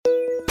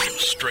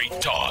Straight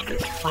talk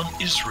from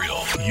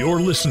Israel. You're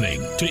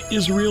listening to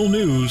Israel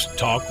News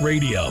Talk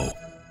Radio.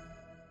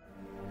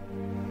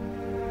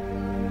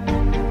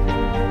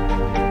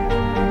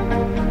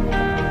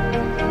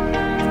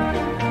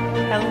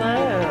 Hello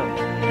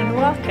and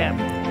welcome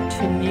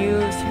to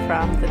News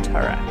from the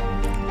Torah.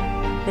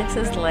 This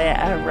is Leah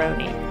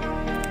Aharoni.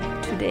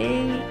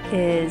 Today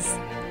is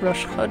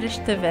Rosh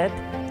Chodesh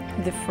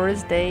Tevet, the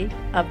first day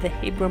of the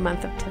Hebrew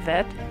month of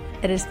Tevet.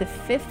 It is the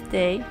 5th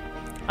day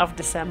of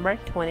December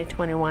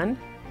 2021.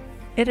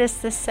 It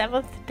is the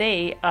 7th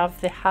day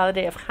of the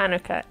holiday of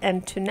Hanukkah,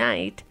 and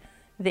tonight,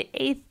 the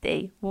 8th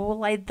day, we will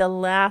light the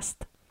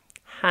last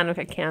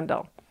Hanukkah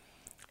candle.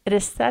 It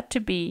is said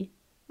to be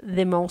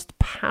the most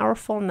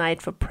powerful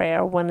night for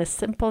prayer, when a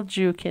simple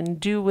Jew can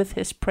do with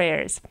his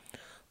prayers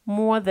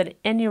more than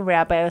any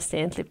rabbi or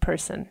saintly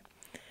person.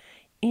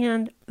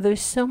 And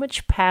there's so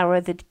much power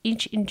that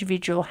each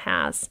individual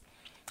has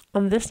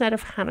on this night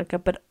of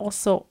Hanukkah, but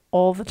also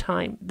all the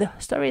time. The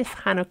story of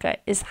Hanukkah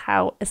is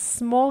how a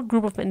small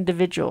group of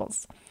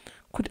individuals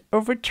could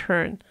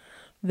overturn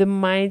the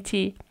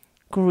mighty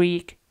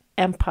Greek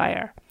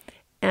Empire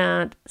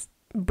and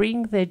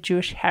bring their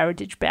Jewish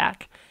heritage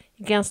back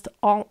against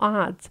all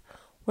odds,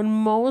 when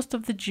most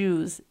of the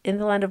Jews in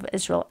the land of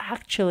Israel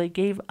actually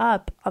gave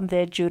up on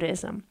their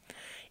Judaism.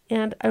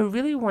 And I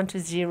really want to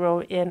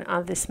zero in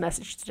on this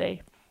message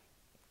today.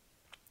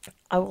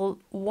 I will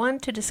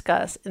want to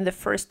discuss in the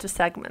first two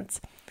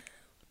segments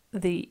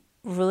the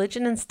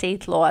religion and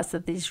state laws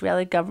that the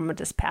Israeli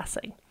government is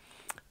passing.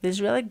 The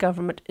Israeli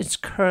government is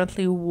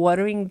currently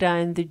watering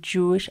down the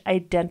Jewish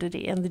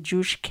identity and the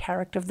Jewish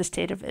character of the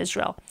state of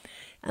Israel.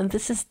 And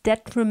this is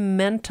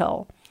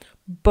detrimental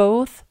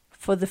both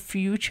for the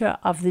future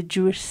of the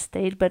Jewish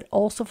state, but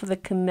also for the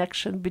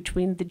connection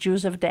between the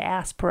Jews of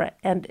diaspora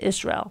and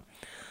Israel.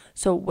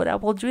 So what I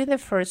will do in the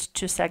first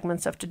two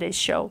segments of today's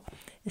show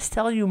is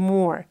tell you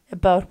more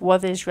about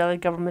what the Israeli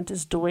government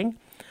is doing,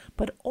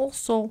 but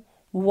also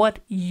what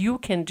you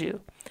can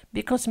do,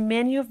 because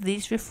many of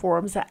these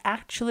reforms are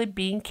actually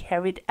being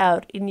carried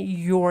out in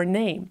your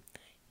name.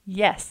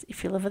 Yes,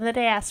 if you live in the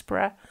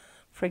diaspora,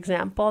 for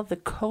example, the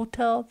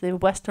Kotel, the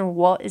Western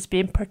Wall, is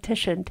being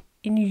partitioned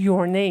in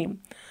your name.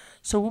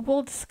 So we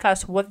will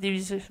discuss what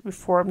these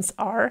reforms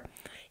are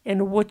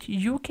and what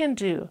you can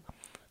do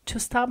to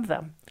stop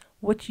them,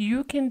 what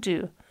you can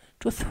do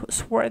to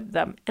thwart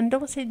them. And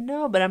don't say,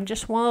 no, but I'm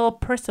just one little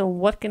person,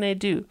 what can I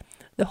do?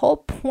 The whole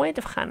point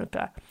of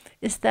Hanukkah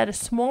is that a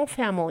small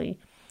family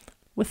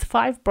with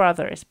 5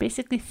 brothers,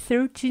 basically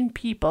 13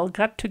 people,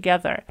 got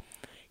together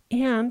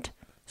and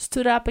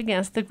stood up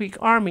against the Greek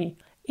army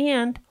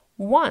and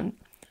won.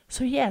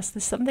 So yes,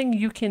 there's something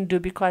you can do,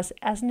 because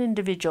as an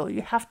individual,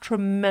 you have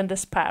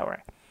tremendous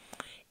power.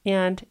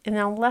 And in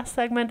our last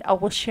segment, I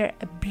will share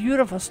a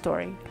beautiful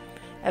story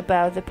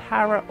about the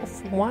power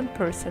of one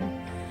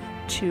person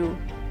to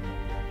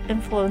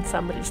influence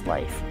somebody's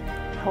life.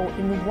 How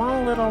in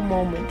one little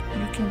moment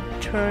you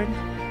can turn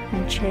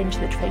and change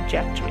the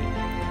trajectory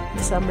of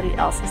somebody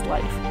else's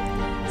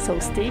life. So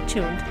stay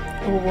tuned,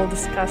 and we will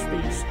discuss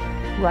these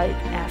right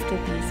after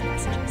these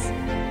messages.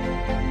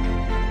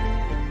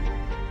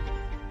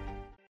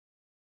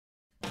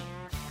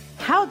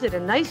 How did a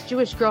nice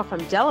Jewish girl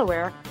from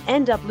Delaware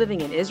end up living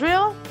in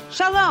Israel?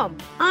 Shalom,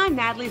 I'm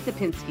Natalie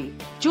Zapinski.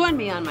 Join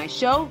me on my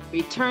show,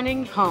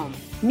 Returning Home.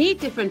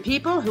 Meet different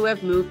people who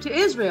have moved to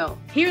Israel.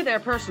 Hear their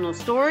personal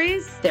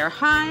stories, their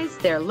highs,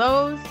 their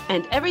lows,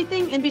 and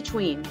everything in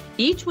between.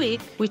 Each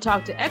week, we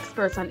talk to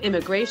experts on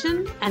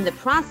immigration and the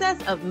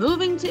process of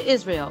moving to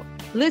Israel.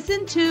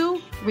 Listen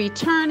to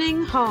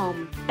Returning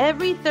Home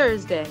every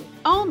Thursday,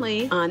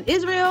 only on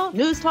Israel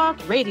News Talk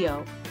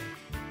Radio.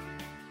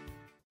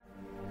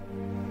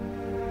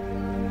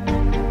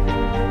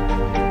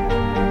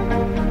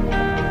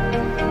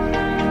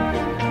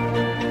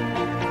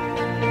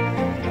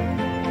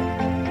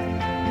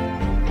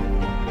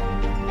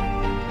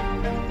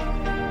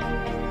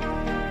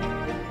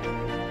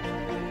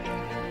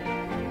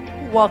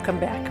 Welcome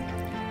back.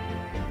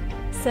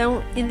 So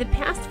in the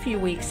past few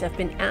weeks, I've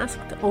been asked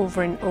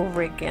over and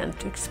over again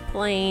to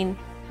explain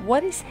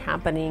what is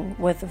happening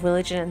with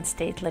religion and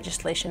state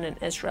legislation in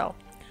Israel.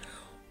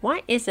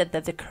 Why is it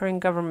that the current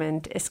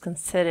government is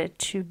considered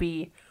to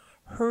be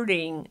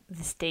hurting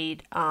the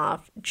state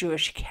of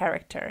Jewish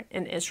character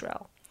in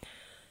Israel?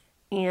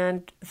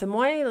 And the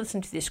more I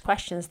listen to these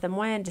questions, the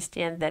more I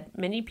understand that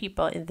many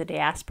people in the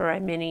diaspora,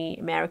 many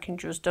American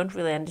Jews, don't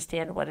really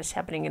understand what is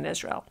happening in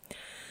Israel.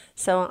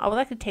 So I would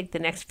like to take the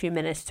next few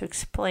minutes to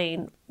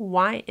explain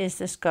why is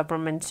this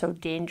government so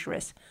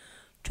dangerous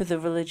to the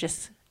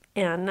religious,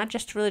 and not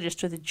just religious,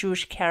 to the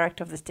Jewish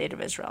character of the state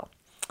of Israel.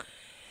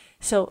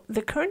 So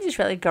the current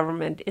Israeli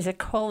government is a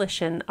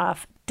coalition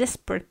of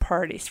disparate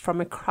parties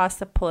from across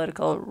the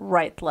political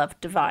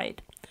right-left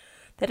divide.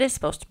 That is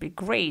supposed to be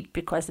great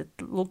because it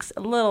looks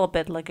a little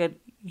bit like a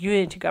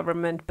unity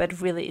government,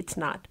 but really it's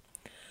not.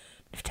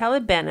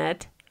 Naftali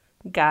Bennett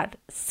got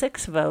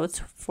 6 votes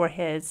for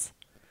his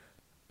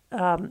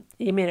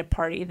Yemina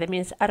party. That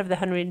means out of the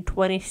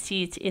 120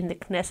 seats in the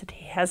Knesset,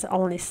 he has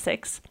only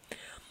 6.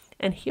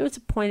 and he was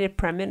appointed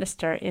prime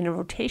minister in a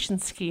rotation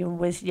scheme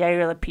with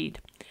Yair Lapid,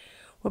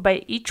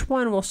 whereby each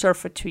one will serve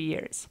for 2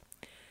 years.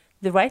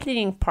 The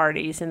right-leaning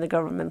parties in the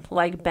government,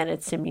 like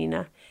Bennett's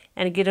Yamina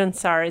and Gideon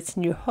Sa'ar's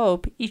New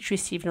Hope, each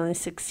received only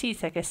 6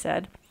 seats, like I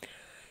said,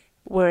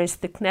 whereas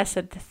the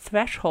Knesset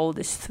threshold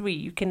is 3.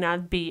 You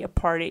cannot be a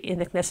party in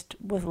the Knesset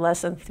with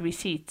less than 3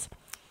 seats.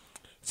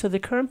 So the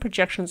current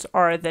projections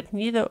are that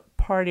neither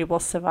party will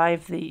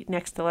survive the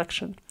next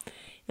election,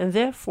 and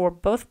therefore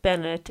both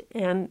Bennett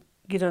and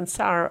Gideon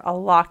Sa'ar are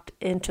locked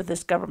into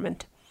this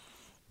government,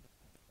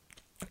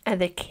 and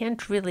they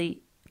can't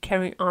really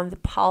carry on the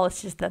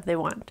policies that they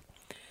want.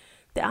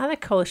 The other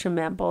coalition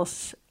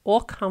members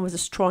all come with a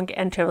strong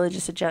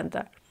anti-religious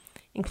agenda,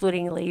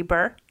 including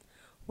Labor,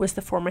 with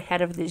the former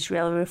head of the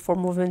Israeli Reform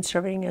Movement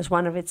serving as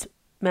one of its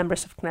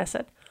members of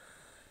Knesset,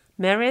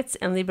 Meretz,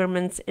 and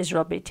Lieberman's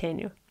Israel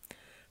Beitenu.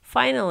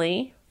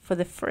 Finally, for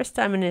the first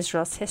time in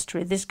Israel's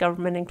history, this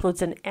government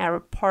includes an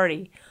Arab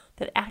party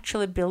that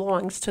actually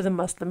belongs to the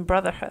Muslim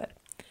Brotherhood.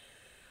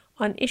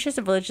 On issues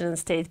of religion and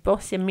state,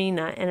 both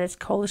Yamina and its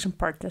coalition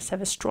partners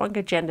have a strong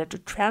agenda to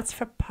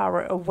transfer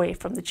power away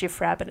from the chief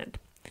rabbinate.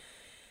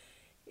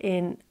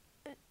 In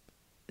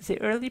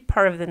the early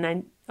part of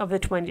the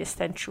 20th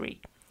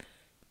century,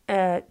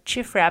 a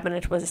chief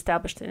rabbinate was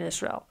established in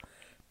Israel,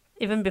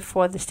 even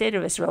before the State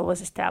of Israel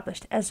was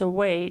established, as a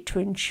way to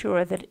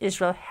ensure that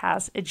Israel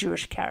has a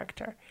Jewish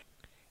character.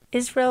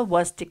 Israel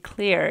was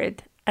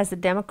declared as a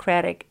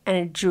democratic and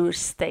a Jewish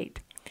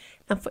state.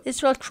 And for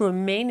Israel to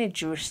remain a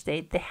Jewish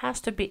state, there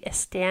has to be a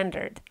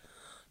standard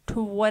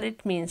to what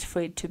it means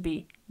for it to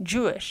be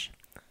Jewish.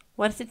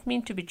 What does it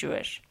mean to be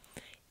Jewish?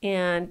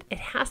 And it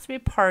has to be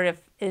part of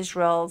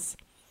Israel's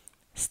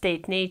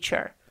state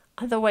nature.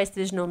 Otherwise,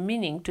 there's no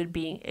meaning to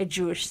being a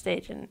Jewish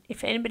state. And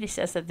if anybody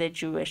says that they're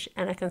Jewish,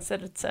 and I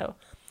consider it so,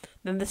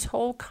 then this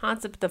whole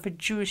concept of a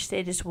Jewish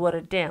state is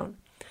watered down.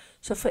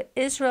 So for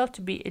Israel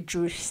to be a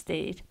Jewish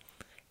state,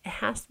 it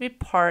has to be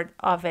part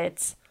of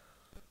its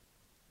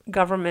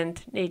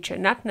government nature,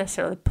 not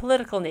necessarily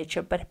political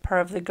nature, but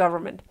part of the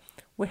government.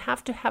 We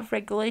have to have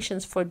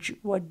regulations for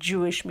what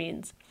Jewish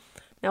means.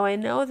 Now, I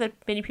know that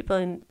many people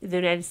in the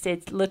United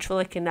States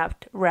literally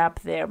cannot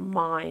wrap their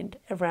mind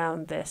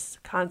around this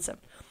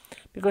concept,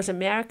 because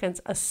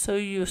Americans are so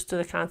used to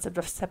the concept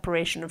of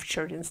separation of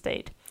church and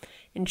state.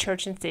 And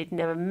church and state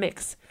never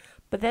mix.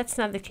 But that's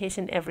not the case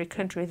in every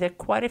country. There are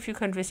quite a few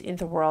countries in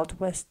the world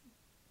where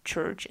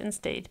church and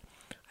state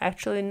are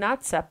actually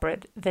not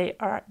separate, they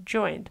are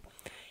joined.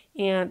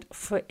 And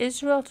for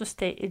Israel to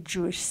stay a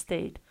Jewish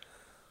state,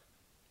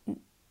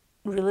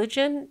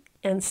 religion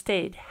and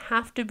state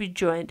have to be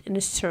joined in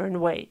a certain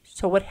way.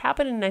 So what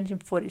happened in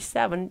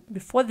 1947,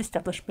 before the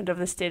establishment of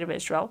the State of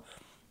Israel,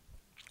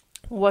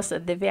 was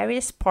that the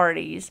various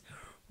parties,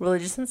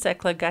 religious and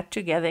secular, got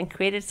together and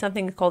created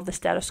something called the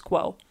status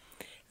quo.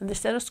 And the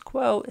status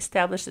quo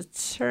established that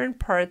certain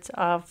parts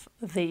of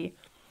the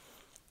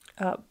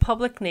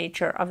public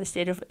nature of the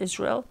State of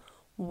Israel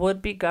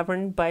would be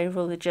governed by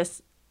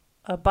religious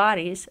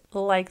bodies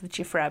like the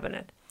chief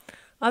rabbinate.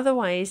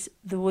 Otherwise,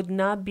 there would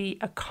not be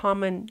a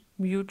common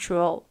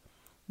mutual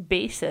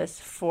basis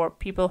for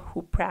people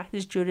who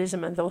practice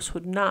Judaism and those who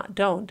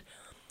don't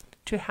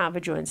to have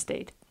a joint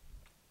state.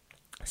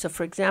 So,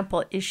 for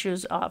example,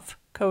 issues of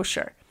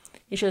kosher,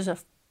 issues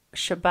of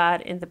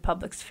Shabbat in the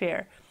public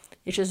sphere,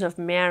 issues of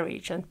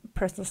marriage and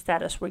personal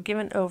status were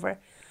given over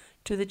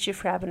to the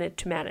chief rabbinate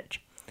to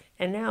manage.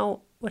 And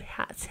now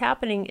what's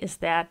happening is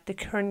that the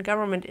current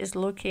government is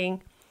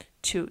looking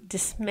to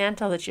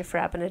dismantle the chief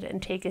rabbinate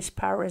and take his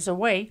powers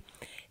away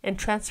and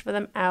transfer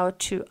them out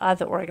to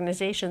other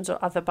organizations or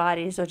other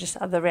bodies or just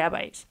other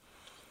rabbis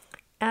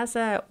as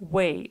a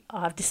way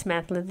of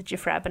dismantling the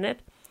chief rabbinate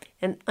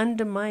and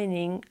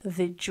undermining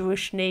the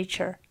Jewish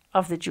nature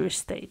of the Jewish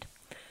state.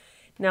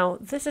 Now,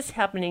 this is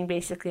happening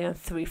basically on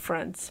 3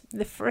 fronts.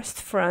 The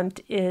first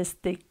front is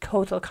the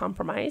Kotel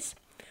Compromise.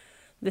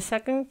 The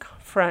second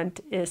front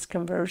is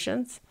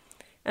conversions.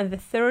 And the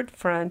third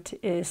front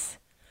is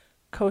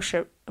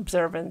kosher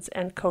observance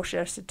and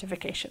kosher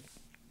certification.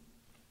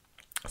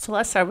 So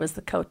let's start with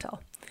the Kotel.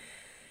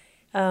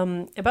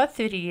 About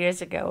 30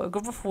 years ago, a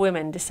group of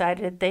women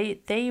decided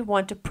they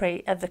want to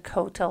pray at the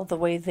Kotel the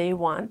way they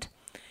want,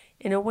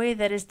 in a way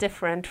that is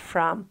different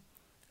from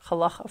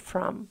halacha,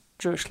 from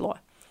Jewish law.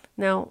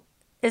 Now,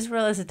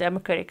 Israel is a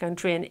democratic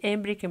country and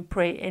anybody can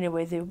pray any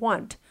way they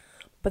want.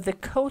 But the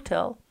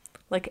Kotel,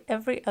 like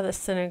every other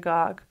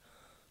synagogue,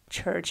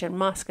 church, and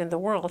mosque in the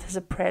world, has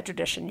a prayer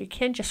tradition. You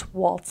can't just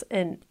waltz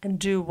in and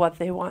do what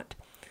they want.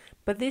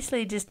 But these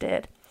ladies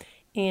did,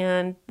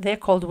 and they're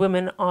called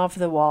Women of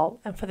the Wall.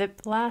 And for the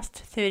last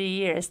 30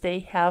 years, they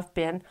have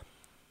been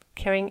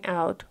carrying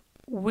out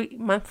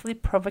monthly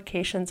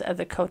provocations at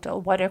the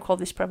Kotel. Why do I call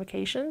these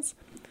provocations?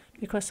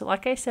 Because,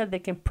 like I said, they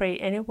can pray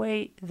any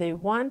way they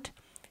want,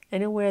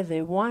 anywhere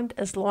they want,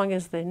 as long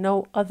as there's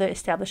no other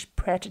established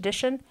prayer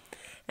tradition,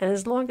 and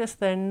as long as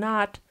they're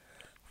not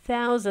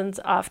thousands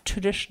of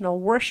traditional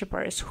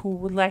worshippers who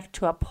would like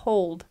to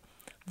uphold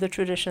the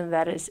tradition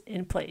that is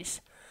in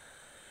place.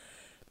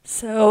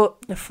 So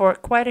for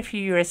quite a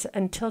few years,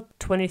 until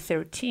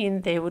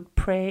 2013, they would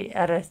pray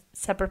at a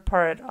separate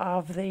part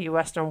of the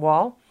Western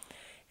Wall,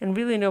 and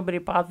really nobody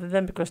bothered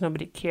them because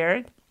nobody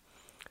cared.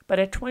 But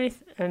in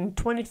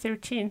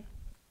 2013,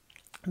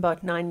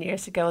 about 9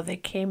 years ago, they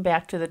came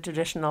back to the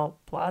traditional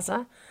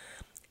plaza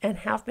and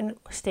have been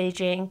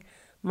staging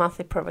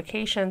monthly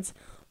provocations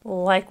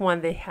like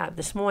one they had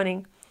this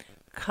morning,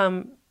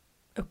 come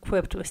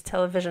equipped with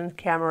television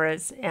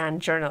cameras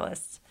and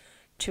journalists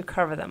to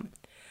cover them.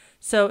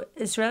 So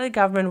Israeli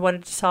government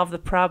wanted to solve the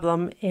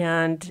problem,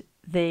 and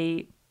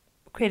they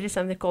created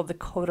something called the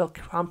Kotel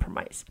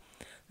Compromise.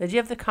 The idea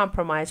of the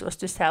compromise was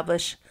to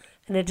establish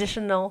an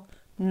additional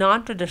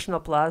non-traditional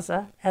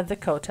plaza at the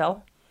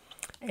Kotel,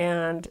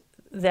 and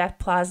that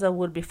plaza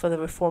would be for the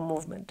reform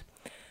movement.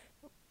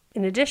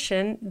 In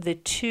addition, the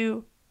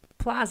two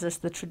plazas,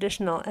 the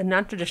traditional and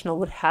non-traditional,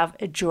 would have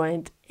a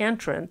joint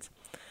entrance,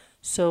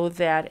 so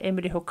that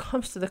anybody who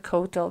comes to the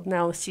Kotel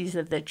now sees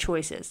that their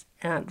choices,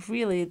 and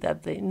really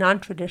that the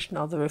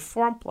non-traditional, the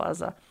Reform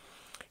Plaza,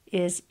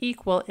 is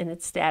equal in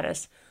its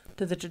status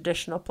to the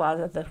traditional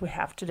plaza that we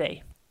have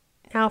today.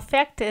 Now,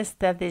 fact is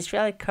that the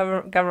Israeli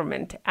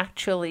government,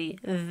 actually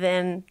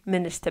then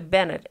Minister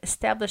Bennett,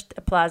 established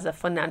a plaza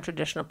for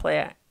non-traditional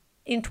player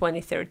in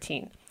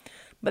 2013.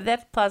 But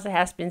that plaza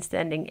has been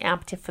standing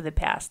empty for the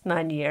past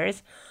 9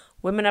 years.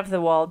 Women of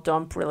the Wall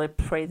don't really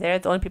pray there.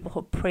 The only people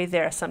who pray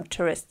there are some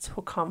tourists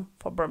who come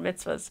for bar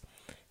mitzvahs.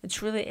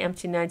 It's really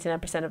empty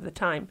 99% of the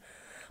time.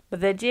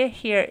 But the idea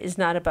here is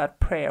not about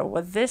prayer.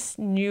 What this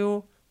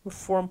new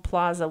Reform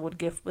Plaza would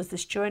give was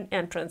this joint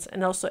entrance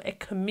and also a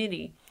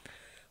committee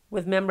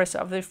with members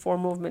of the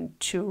Reform movement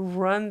to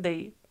run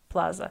the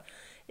plaza,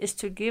 is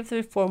to give the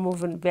Reform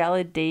movement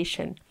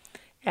validation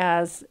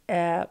as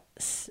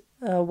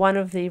one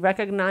of the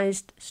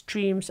recognized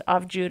streams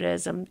of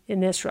Judaism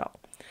in Israel.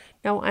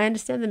 Now, I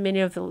understand that many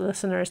of the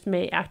listeners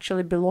may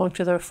actually belong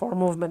to the Reform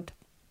movement,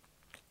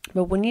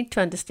 but we need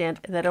to understand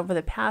that over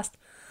the past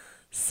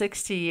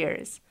 60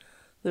 years,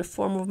 the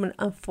Reform movement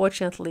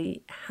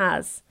unfortunately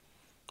has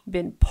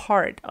been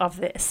part of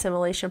the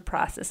assimilation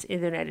process in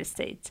the United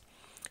States.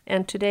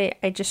 And today,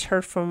 I just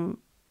heard from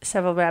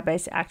several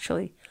rabbis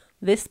actually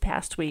this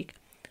past week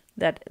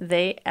that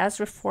they, as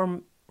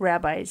Reform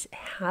rabbis,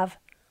 have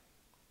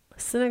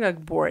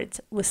synagogue boards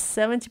with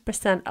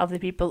 70% of the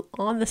people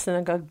on the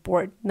synagogue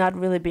board not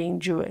really being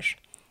Jewish.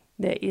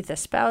 They're either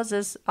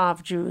spouses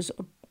of Jews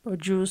or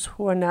Jews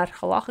who are not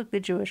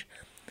halakhically Jewish.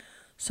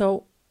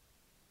 So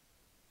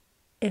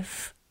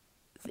if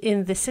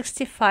in the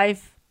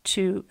 65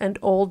 to and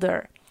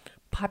older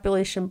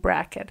population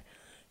bracket,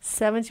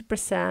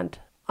 70%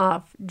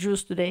 of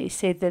Jews today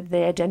say that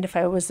they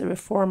identify with the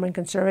Reform and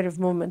Conservative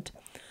movement,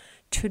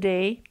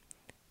 today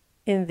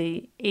in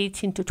the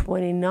 18 to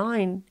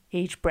 29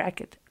 age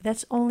bracket,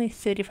 that's only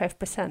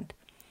 35%.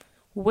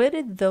 Where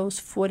did those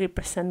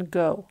 40%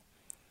 go?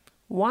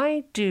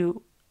 Why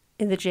do,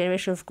 in the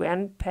generation of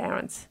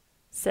grandparents,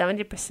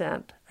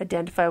 70%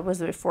 identify with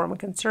the Reform and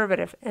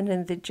Conservative, and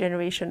in the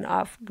generation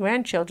of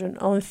grandchildren,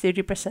 only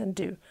 30%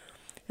 do?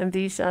 And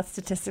these are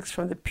statistics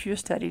from the Pew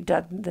study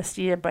done this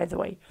year, by the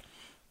way.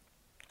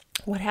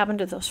 What happened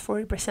to those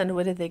 40%?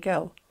 Where did they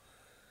go?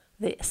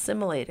 They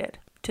assimilated.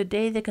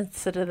 Today, they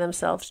consider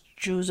themselves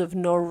Jews of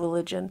no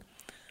religion,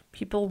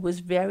 people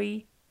with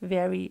very,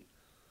 very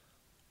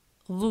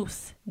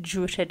loose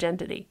Jewish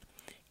identity.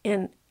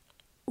 And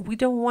we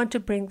don't want to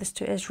bring this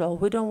to Israel.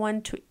 We don't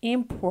want to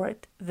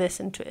import this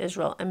into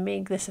Israel and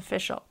make this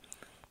official.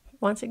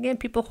 Once again,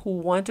 people who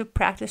want to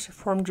practice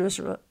Reform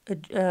Judaism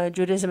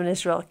in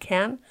Israel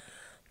can.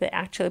 There are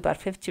actually about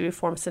 50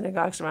 Reform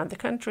synagogues around the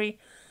country,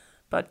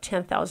 about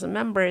 10,000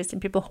 members,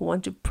 and people who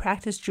want to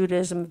practice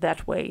Judaism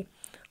that way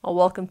are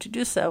welcome to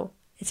do so.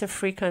 It's a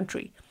free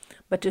country.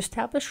 But to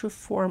establish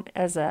Reform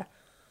as a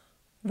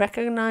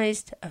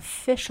recognized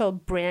official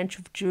branch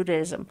of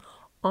Judaism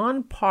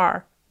on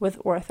par with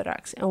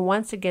Orthodox, and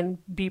once again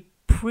be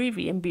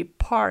privy and be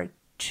part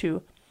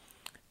to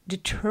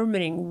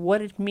determining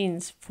what it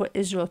means for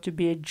Israel to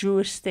be a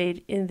Jewish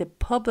state in the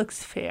public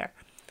sphere,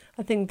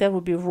 I think that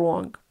would be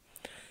wrong.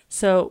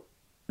 So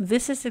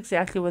this is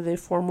exactly what the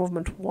Reform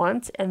movement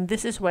wants, and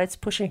this is why it's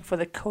pushing for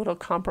the Kotel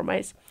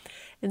Compromise,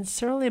 and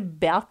certainly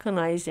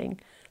balkanizing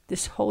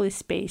this holy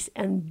space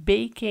and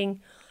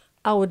baking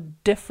our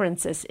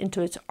differences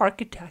into its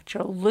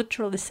architecture,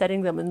 literally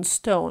setting them in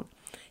stone,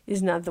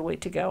 is not the way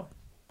to go.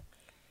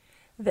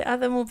 The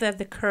other move that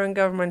the current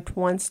government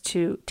wants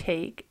to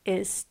take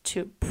is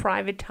to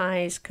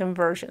privatize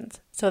conversions,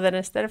 so that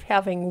instead of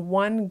having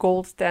one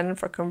gold standard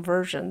for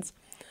conversions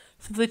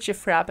through the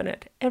chief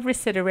rabbinate, every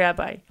city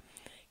rabbi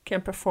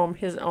can perform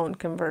his own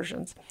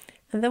conversions.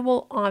 And that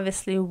will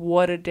obviously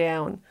water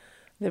down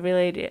the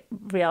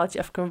reality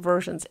of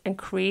conversions and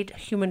create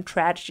human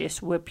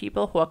tragedies where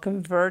people who are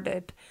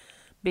converted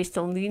based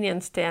on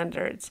lenient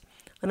standards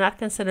are not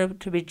considered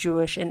to be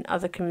Jewish in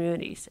other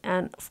communities.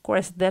 And of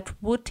course, that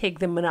would take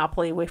the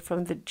monopoly away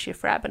from the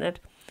chief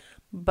rabbinate,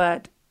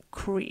 but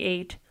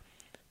create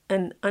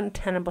an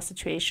untenable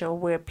situation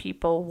where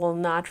people will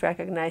not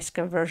recognize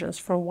conversions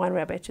from one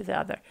rabbi to the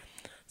other.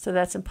 So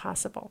that's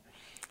impossible.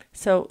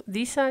 So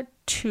these are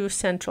two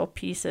central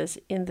pieces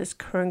in this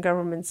current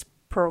government's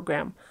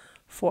program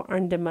for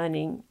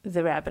undermining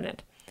the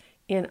rabbinate.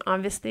 And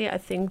obviously, I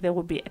think there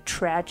will be a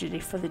tragedy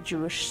for the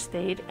Jewish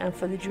state and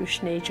for the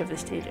Jewish nature of the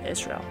state of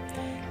Israel.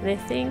 And I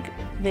think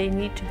they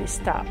need to be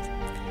stopped.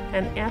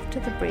 And after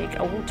the break,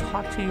 I will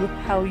talk to you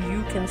how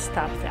you can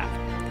stop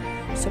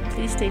that. So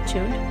please stay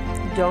tuned.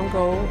 Don't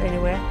go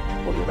anywhere.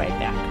 We'll be right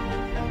back.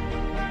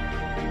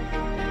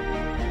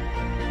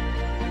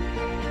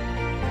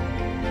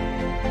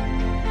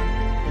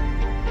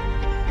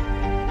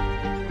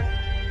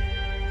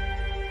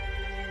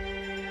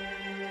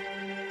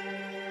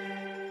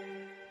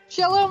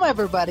 Shalom,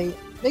 everybody.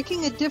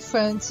 Making a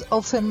difference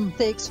often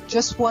takes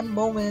just one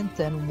moment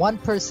and one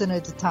person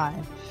at a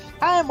time.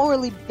 I am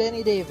Orly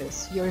Benny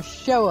Davis, your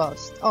show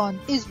host on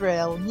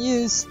Israel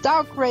News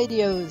Talk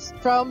Radios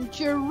from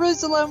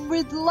Jerusalem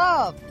with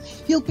love.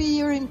 You'll be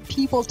hearing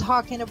people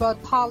talking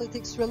about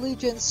politics,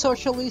 religion,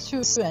 social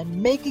issues,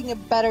 and making a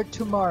better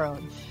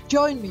tomorrow.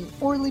 Join me,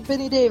 Orly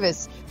Benny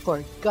Davis,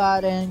 for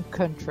God and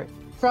Country.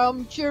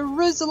 From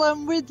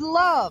Jerusalem with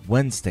love.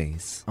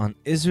 Wednesdays on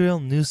Israel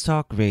News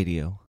Talk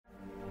Radio.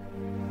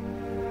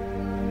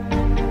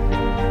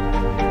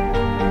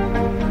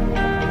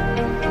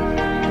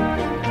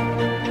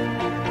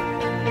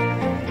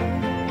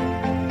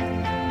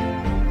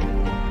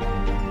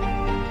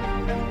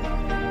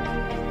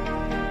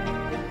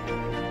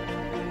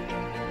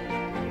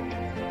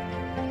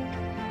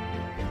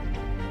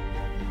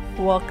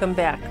 Welcome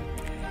back.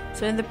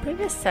 So in the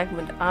previous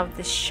segment of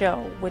the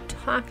show, we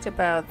talked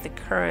about the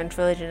current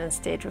religion and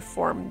state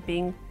reform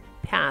being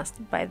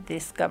passed by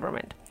this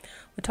government.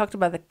 We talked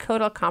about the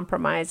Kotel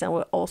Compromise, and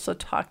we also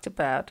talked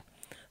about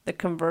the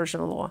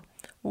conversion law.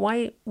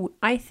 Why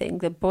I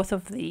think that both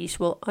of these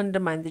will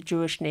undermine the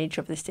Jewish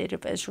nature of the state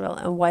of Israel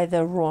and why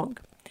they're wrong.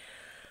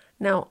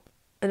 Now,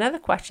 another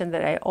question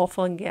that I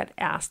often get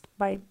asked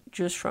by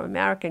Jews from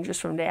America and Jews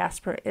from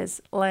diaspora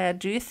is, Leah,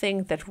 do you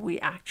think that we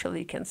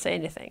actually can say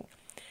anything?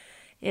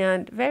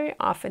 And very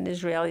often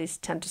Israelis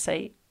tend to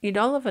say, you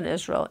don't live in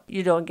Israel,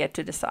 you don't get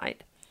to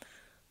decide.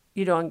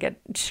 You don't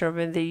get to serve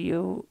in the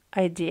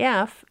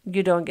IDF,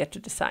 you don't get to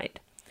decide.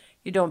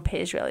 You don't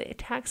pay Israeli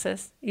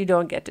taxes, you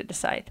don't get to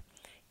decide.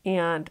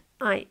 And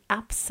I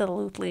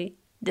absolutely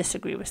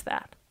disagree with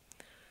that.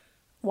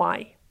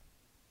 Why?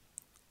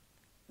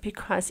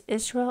 Because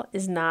Israel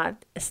is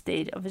not a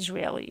state of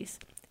Israelis.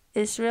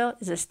 Israel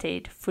is a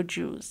state for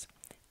Jews.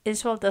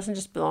 Israel doesn't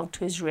just belong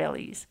to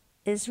Israelis.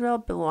 Israel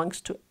belongs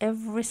to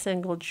every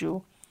single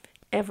Jew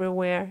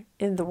everywhere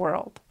in the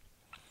world.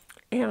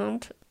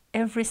 And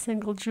every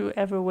single Jew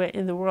everywhere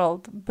in the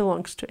world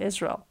belongs to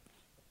Israel.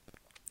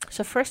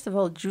 So first of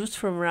all, Jews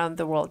from around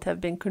the world have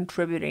been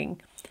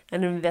contributing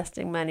and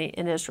investing money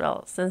in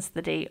Israel since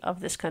the day of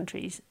this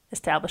country's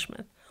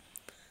establishment.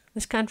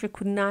 This country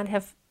could not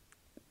have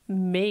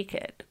made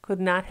it, could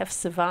not have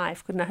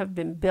survived, could not have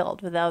been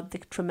built without the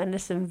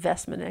tremendous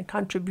investment and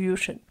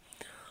contribution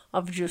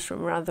of Jews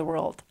from around the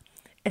world.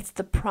 It's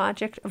the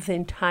project of the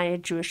entire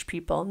Jewish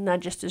people, not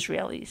just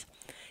Israelis.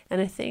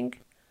 And I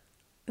think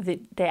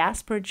the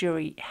diaspora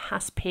Jewry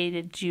has paid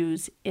the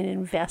Jews in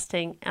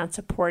investing and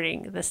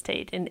supporting the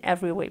state in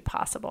every way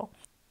possible.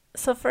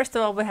 So first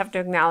of all, we have to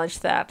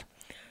acknowledge that,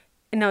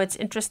 it's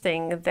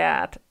interesting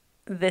that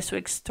this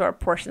week's Torah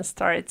portion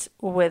starts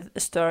with the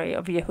story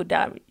of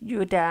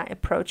Yehuda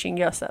approaching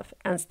Yosef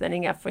and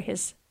standing up for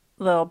his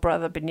little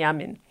brother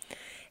Binyamin.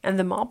 And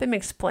the Malbim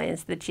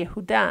explains that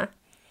Yehuda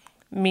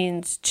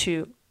means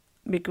to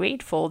be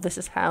grateful. This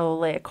is how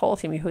Leah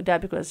called him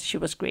Yehuda, because she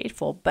was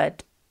grateful.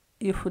 But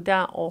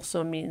Yehuda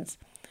also means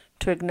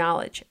to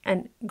acknowledge.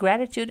 And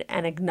gratitude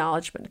and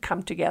acknowledgement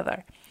come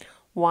together.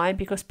 Why?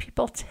 Because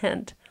people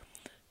tend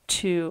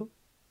to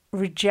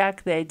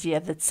reject the idea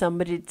that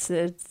somebody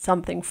did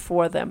something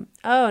for them.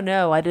 Oh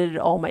no, I did it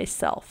all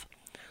myself.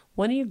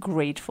 When are you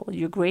grateful?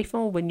 You're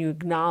grateful when you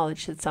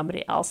acknowledge that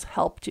somebody else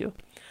helped you.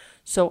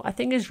 So I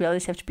think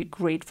Israelis have to be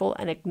grateful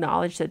and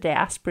acknowledge that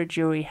diaspora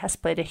Jewry has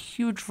played a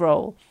huge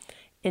role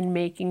in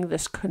making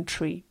this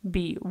country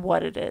be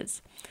what it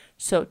is.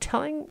 So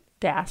telling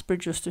diaspora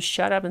Jews to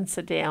shut up and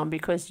sit down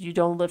because you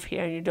don't live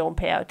here and you don't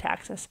pay out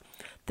taxes,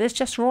 that's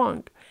just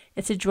wrong.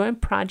 It's a joint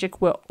project.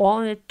 We're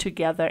all in it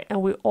together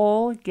and we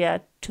all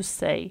get to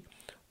say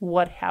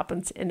what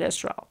happens in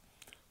Israel.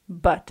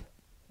 But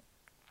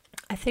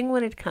I think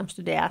when it comes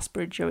to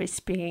diaspora Jewry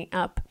speaking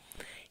up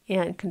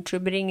and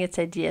contributing its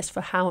ideas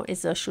for how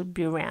Israel should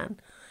be ran,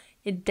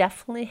 it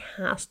definitely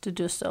has to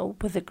do so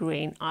with a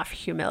grain of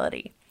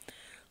humility.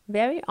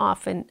 Very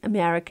often,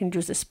 American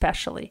Jews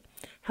especially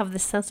have the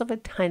sense of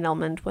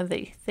entitlement when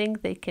they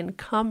think they can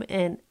come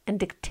in and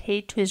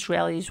dictate to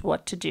Israelis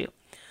what to do.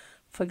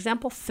 For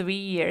example, 3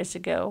 years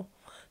ago,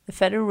 the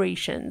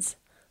federations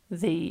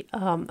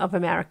of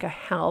America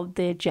held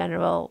their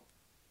General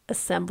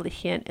Assembly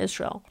here in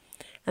Israel.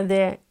 And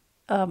their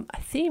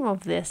theme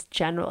of this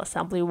General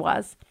Assembly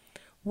was,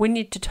 we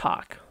need to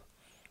talk.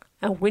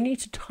 And we need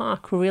to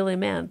talk really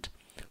meant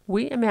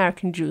we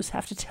American Jews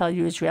have to tell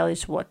you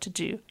Israelis what to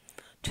do,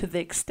 to the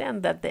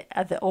extent that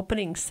at the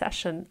opening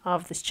session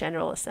of this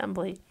General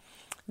Assembly,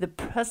 the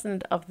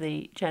president of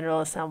the General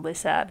Assembly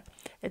said,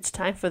 it's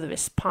time for the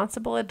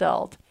responsible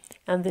adult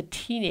and the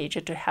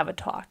teenager to have a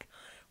talk,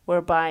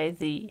 whereby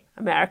the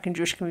American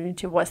Jewish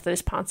community was the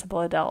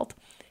responsible adult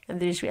and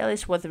the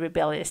Israelis were the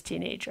rebellious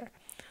teenager.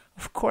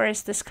 Of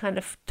course, this kind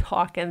of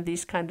talk and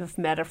these kind of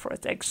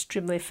metaphors are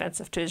extremely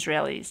offensive to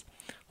Israelis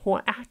who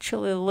are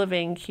actually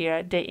living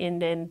here day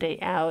in and day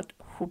out,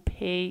 who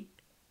pay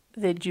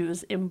the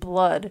Jews in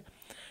blood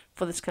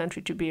for this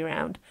country to be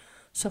around.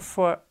 So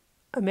for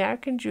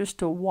American Jews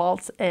to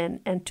waltz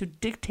in and to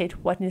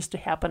dictate what needs to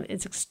happen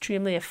is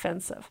extremely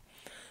offensive.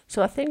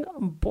 So I think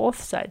on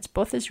both sides,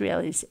 both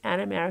Israelis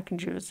and American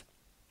Jews,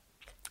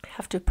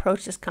 have to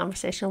approach this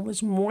conversation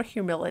with more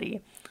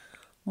humility,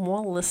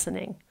 more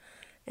listening,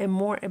 and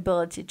more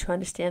ability to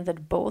understand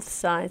that both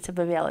sides have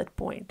a valid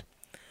point.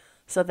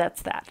 So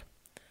that's that.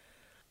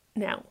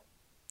 Now,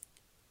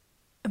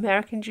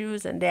 American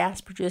Jews and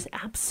diaspora Jews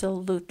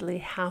absolutely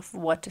have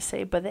what to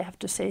say, but they have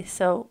to say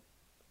so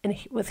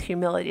with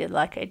humility,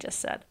 like I just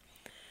said.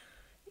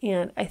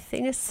 And I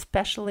think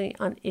especially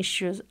on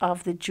issues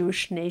of the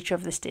Jewish nature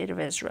of the State of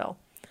Israel,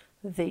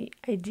 the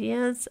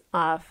ideas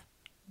of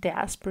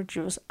diaspora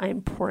Jews are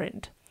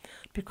important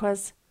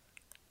because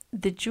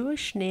the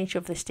Jewish nature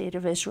of the State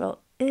of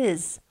Israel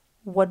is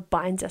what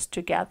binds us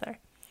together.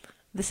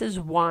 This is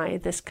why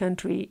this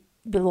country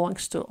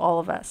belongs to all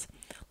of us.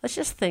 Let's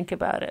just think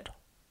about it.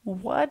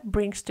 What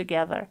brings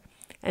together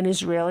an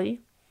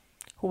Israeli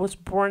who was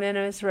born in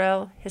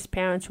Israel, his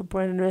parents were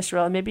born in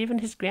Israel, maybe even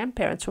his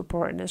grandparents were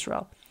born in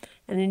Israel,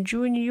 and a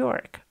Jew in New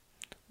York?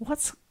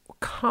 What's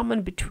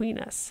common between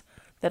us?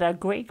 That our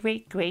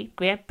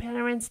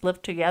great-great-great-grandparents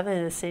lived together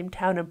in the same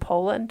town in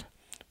Poland?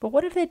 But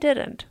what if they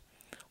didn't?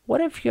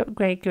 What if your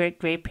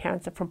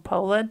great-great-great-parents are from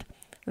Poland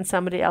and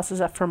somebody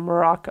else's are from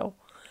Morocco?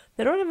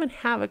 They don't even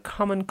have a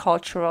common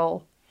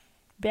cultural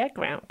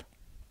background.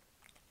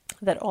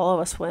 That all of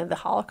us were in the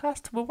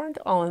Holocaust? We weren't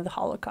all in the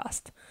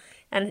Holocaust.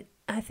 And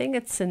I think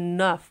it's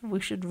enough. We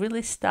should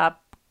really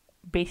stop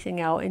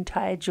basing our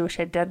entire Jewish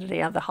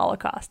identity on the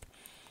Holocaust.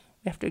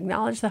 We have to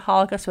acknowledge the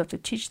Holocaust. We have to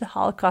teach the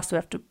Holocaust. We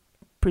have to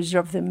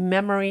preserve the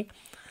memory.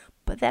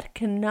 But that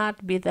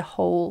cannot be the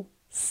whole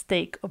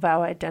stake of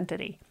our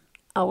identity.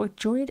 Our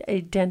joint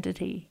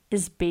identity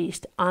is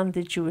based on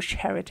the Jewish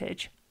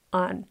heritage,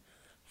 on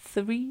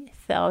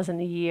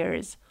 3,000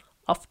 years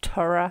of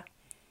Torah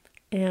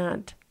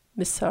and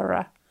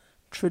Masorah,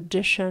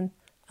 tradition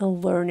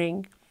and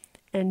learning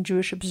and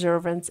Jewish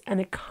observance and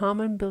a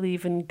common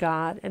belief in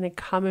God and a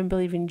common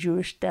belief in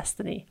Jewish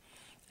destiny.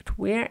 That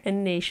we're a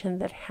nation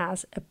that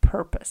has a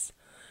purpose.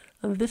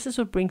 And this is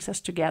what brings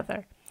us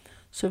together.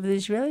 So if the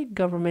Israeli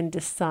government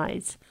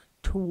decides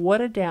to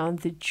water down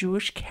the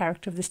Jewish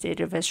character of the State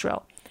of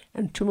Israel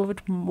and to move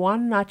it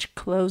one notch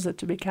closer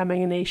to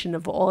becoming a nation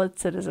of all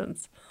its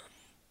citizens,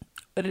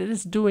 what it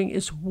is doing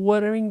is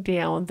watering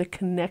down the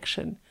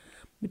connection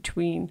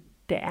between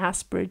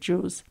diaspora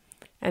Jews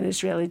and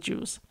Israeli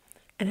Jews.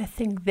 And I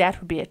think that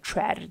would be a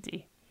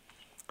tragedy.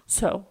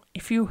 So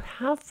if you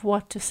have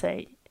what to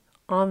say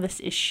on this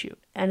issue,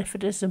 and if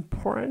it is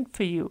important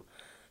for you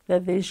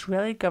that the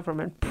Israeli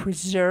government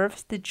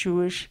preserves the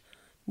Jewish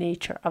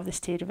nature of the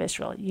State of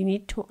Israel, you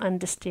need to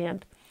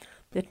understand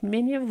that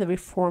many of the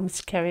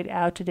reforms carried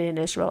out today in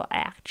Israel are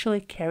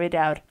actually carried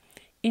out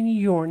in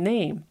your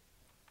name.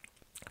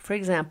 For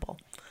example,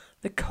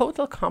 the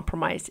Kotel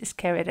Compromise is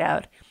carried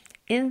out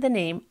in the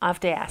name of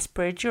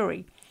diaspora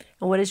Jewry.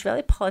 And what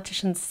Israeli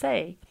politicians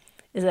say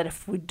is that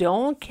if we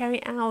don't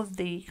carry out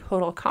the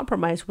Kotel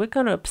Compromise, we're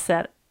going to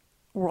upset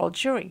world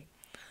Jewry.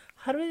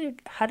 How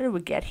did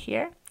we get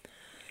here?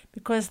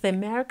 Because the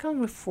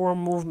American Reform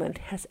Movement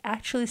has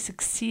actually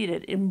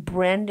succeeded in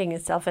branding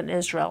itself in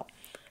Israel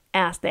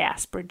as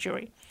diaspora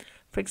Jewry.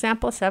 For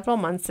example, several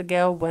months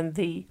ago when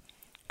the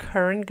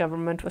current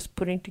government was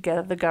putting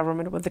together the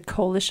government, when the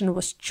coalition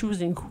was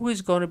choosing who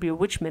is going to be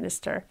which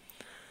minister,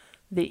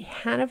 the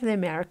head of the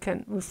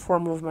American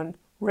Reform Movement,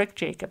 Rick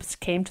Jacobs,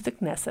 came to the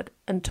Knesset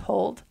and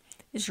told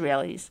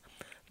Israelis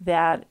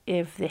that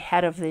if the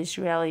head of the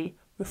Israeli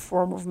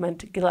Reform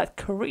Movement, Gilad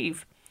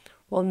Kariv,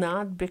 will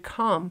not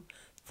become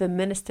the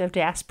Minister of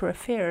Diaspora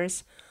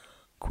Affairs,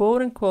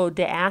 quote-unquote,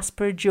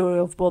 diaspora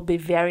Jewry will be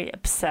very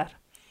upset.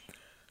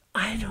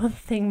 I don't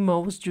think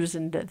most Jews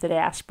in the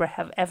diaspora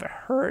have ever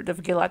heard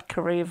of Gilad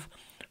Kariv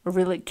or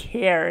really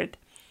cared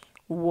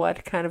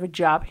what kind of a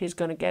job he's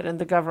going to get in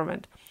the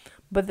government.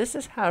 But this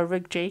is how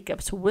Rick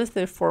Jacobs, with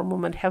the Reform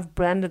Movement, have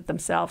branded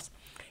themselves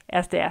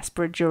as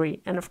diaspora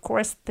Jewry. And of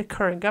course, the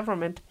current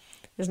government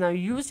is now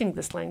using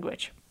this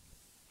language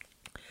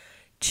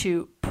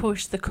to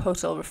push the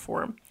Kotel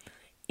reform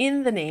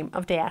in the name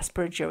of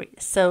diaspora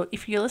Jewry. So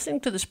if you're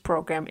listening to this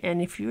program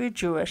and if you're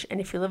Jewish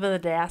and if you live in the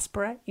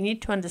diaspora, you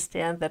need to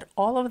understand that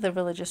all of the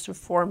religious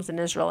reforms in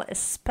Israel,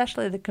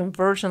 especially the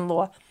conversion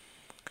law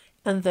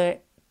and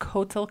the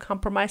Kotel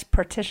Compromise,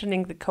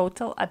 partitioning the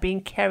Kotel, are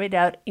being carried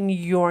out in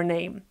your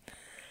name.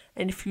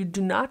 And if you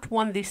do not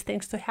want these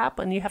things to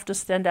happen, you have to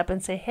stand up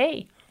and say,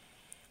 hey,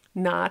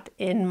 not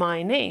in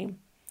my name.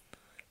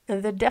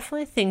 And there are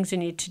definitely things you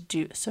need to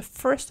do. So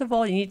first of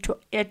all, you need to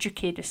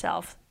educate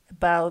yourself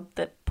about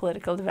the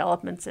political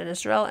developments in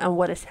Israel and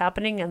what is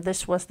happening. And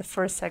this was the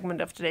first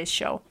segment of today's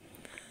show.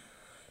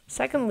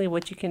 Secondly,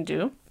 what you can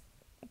do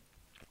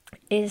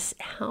is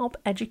help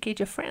educate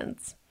your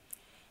friends.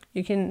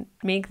 You can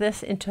make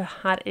this into a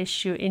hot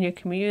issue in your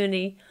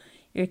community.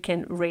 You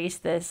can raise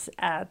this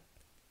at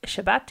a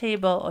Shabbat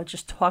table or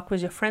just talk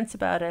with your friends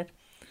about it.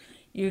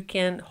 You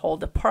can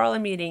hold a parlor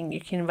meeting.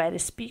 You can invite a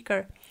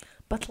speaker.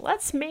 But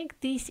let's make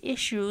these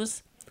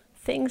issues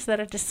things that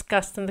are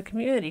discussed in the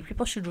community.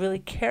 People should really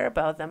care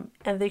about them,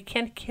 and they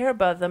can't care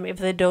about them if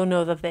they don't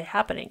know that they're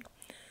happening.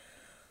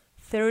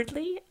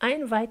 Thirdly, I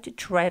invite you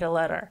to write a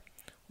letter.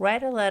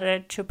 Write a letter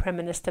to Prime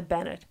Minister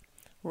Bennett.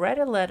 Write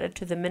a letter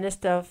to the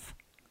Minister of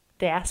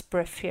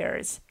Diaspora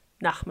Affairs,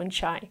 Nachman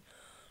Shai.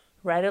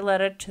 Write a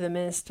letter to the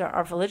Minister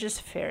of Religious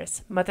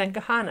Affairs, Matan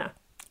Kahana,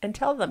 and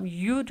tell them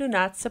you do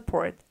not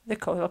support the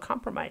Kotel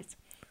Compromise.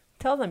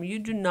 Tell them you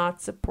do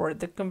not support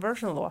the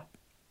conversion law.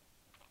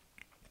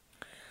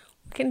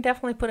 We can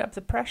definitely put up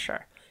the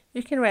pressure.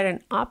 You can write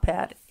an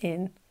op-ed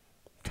in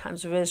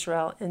Times of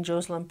Israel, in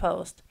Jerusalem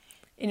Post,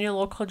 in your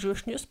local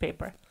Jewish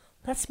newspaper.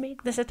 Let's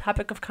make this a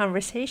topic of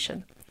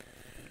conversation.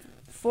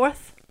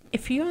 Fourth,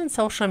 if you're on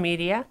social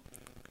media,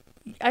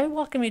 I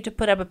welcome you to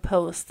put up a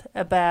post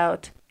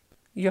about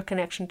your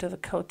connection to the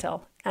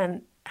Kotel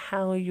and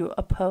how you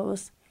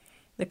oppose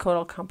the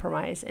Kotel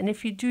Compromise. And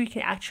if you do, you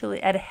can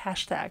actually add a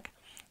hashtag.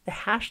 The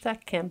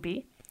hashtag can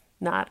be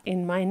not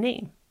in my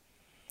name.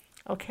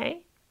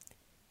 Okay?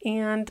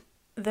 And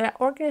there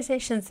are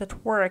organizations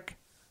that work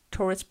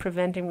towards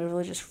preventing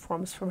religious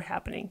reforms from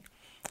happening.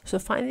 So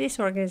find these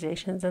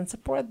organizations and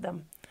support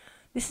them.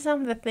 This is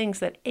some of the things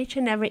that each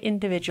and every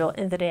individual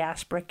in the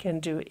diaspora can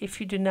do if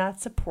you do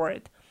not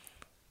support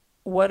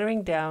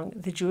watering down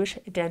the Jewish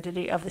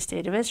identity of the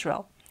State of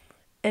Israel.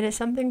 It is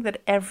something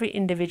that every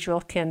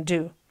individual can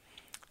do.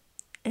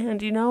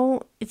 And you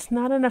know, it's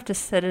not enough to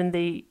sit in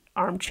the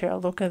armchair,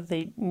 look at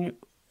the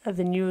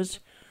news,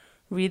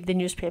 read the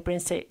newspaper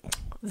and say,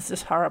 this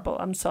is horrible,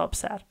 I'm so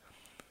upset.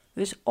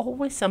 There's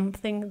always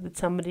something that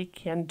somebody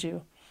can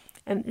do.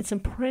 And it's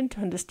important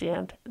to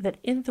understand that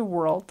in the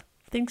world,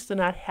 things do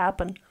not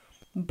happen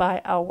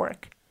by our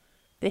work.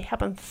 They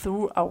happen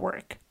through our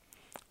work.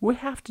 We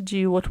have to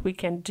do what we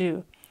can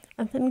do.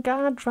 And then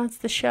God runs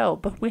the show,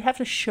 but we have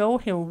to show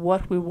him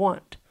what we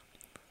want.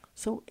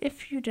 So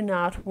if you do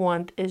not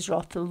want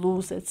Israel to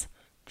lose its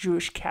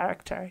Jewish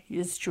character,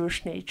 its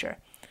Jewish nature,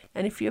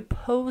 and if you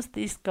oppose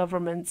these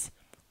governments'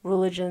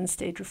 religion,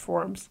 state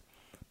reforms,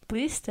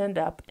 please stand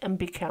up and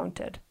be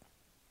counted.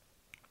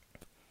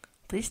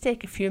 Please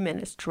take a few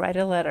minutes to write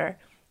a letter,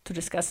 to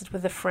discuss it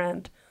with a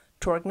friend,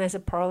 to organize a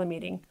parlor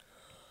meeting,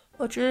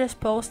 or to just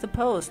post a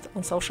post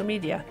on social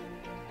media.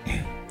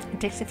 It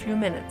takes a few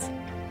minutes,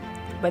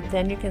 but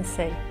then you can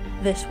say,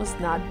 this was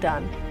not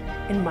done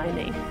in my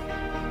name.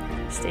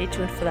 Stay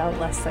tuned for our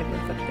last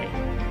segment for today.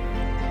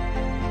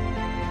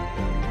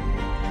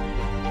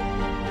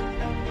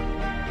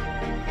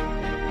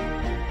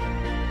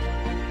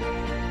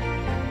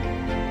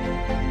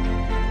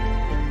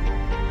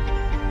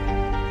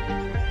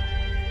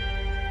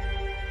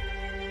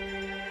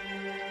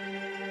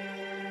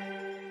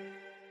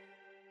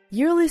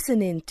 You're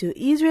listening to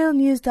Israel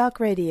News Talk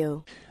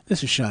Radio.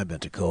 This is Shai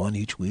Ben-Tekoa, and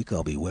each week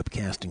I'll be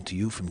webcasting to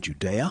you from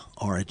Judea,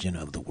 origin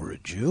of the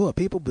word Jew, a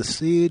people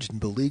besieged and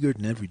beleaguered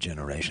in every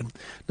generation.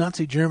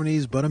 Nazi Germany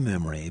is but a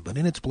memory, but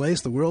in its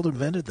place the world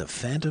invented the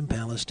phantom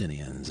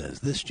Palestinians as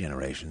this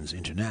generation's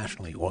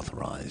internationally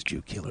authorized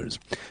Jew killers.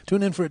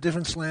 Tune in for a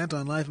different slant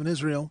on life in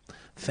Israel,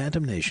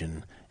 Phantom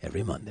Nation,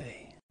 every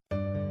Monday.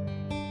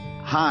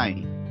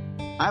 Hi,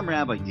 I'm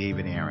Rabbi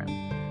David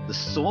Aaron. The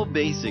soul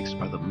basics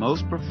are the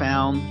most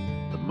profound,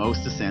 the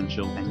most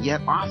essential, and yet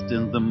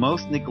often the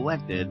most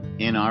neglected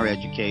in our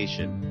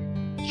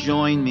education.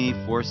 Join me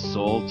for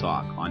Soul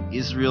Talk on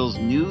Israel's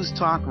News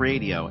Talk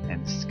Radio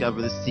and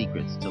discover the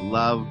secrets to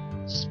love,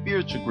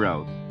 spiritual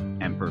growth,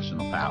 and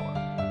personal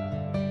power.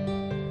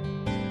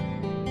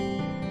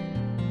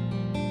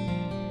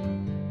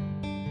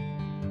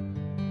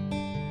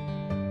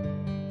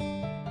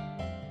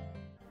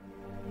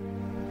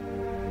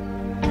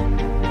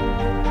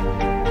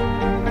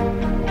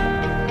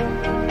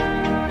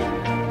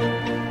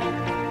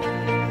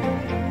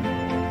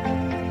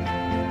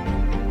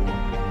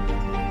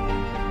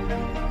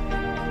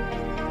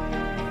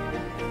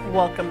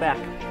 Welcome back.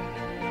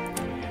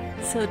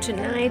 So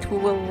tonight we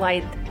will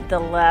light the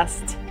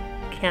last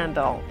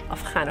candle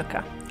of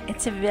Hanukkah.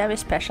 It's a very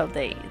special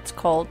day. It's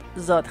called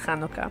Zod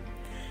Hanukkah.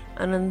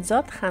 And on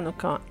Zod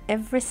Hanukkah,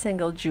 every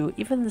single Jew,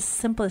 even the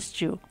simplest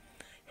Jew,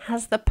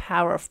 has the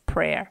power of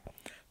prayer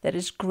that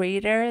is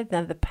greater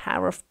than the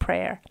power of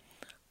prayer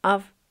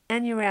of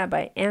any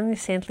rabbi, any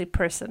saintly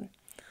person.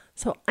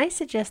 So I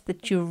suggest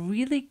that you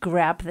really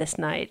grab this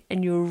night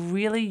and you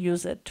really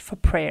use it for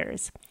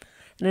prayers.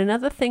 And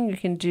another thing you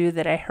can do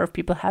that I heard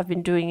people have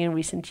been doing in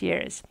recent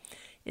years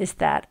is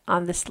that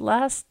on this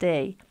last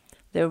day,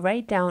 they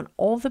write down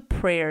all the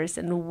prayers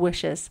and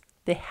wishes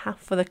they have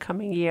for the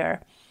coming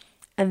year,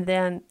 and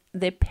then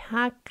they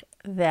pack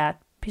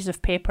that piece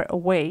of paper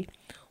away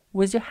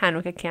with your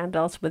Hanukkah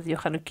candles, with your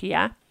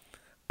Chanukiah,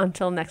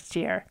 until next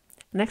year.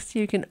 Next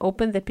year, you can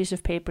open the piece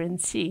of paper and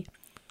see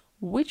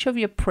which of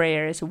your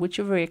prayers, which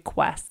of your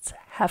requests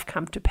have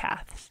come to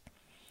pass.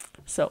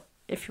 So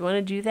if you want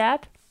to do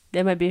that,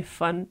 that might be a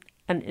fun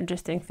and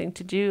interesting thing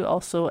to do.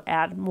 Also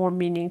add more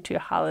meaning to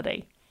your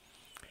holiday.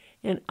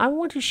 And I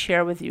want to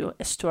share with you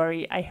a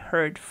story I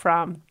heard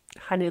from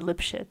Hani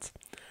Lipschitz.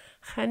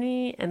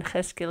 Hani and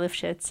Chesky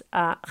Lipschitz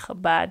are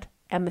Chabad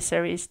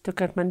emissaries to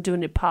Kathmandu,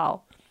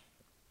 Nepal.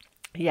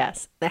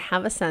 Yes, they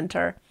have a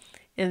center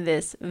in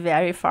this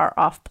very far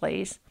off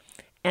place,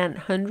 and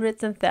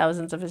hundreds and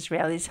thousands of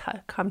Israelis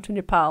come to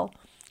Nepal,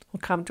 who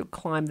come to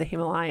climb the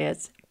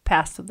Himalayas,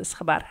 pass through this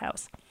Chabad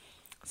house.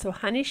 So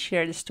Hani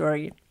shared a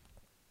story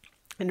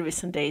in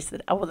recent days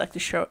that I would like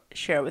to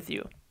share with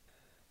you.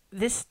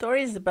 This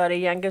story is about a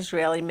young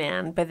Israeli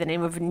man by the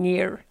name of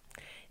Nir.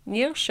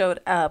 Nir showed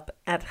up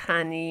at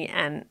Hani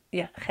and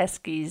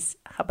Chesky's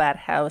Chabad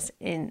house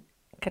in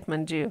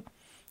Kathmandu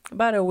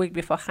about a week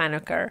before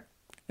Hanukkah,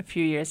 a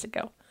few years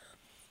ago.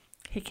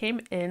 He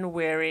came in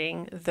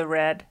wearing the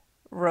red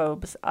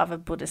robes of a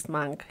Buddhist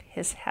monk,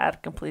 his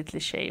head completely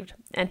shaved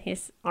and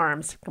his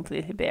arms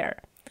completely bare.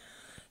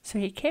 So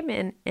he came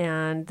in,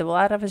 and there were a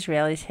lot of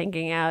Israelis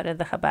hanging out at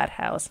the Chabad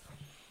house.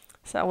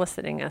 Some were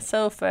sitting on a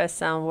sofa,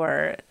 some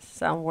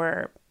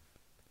were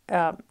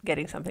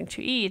getting something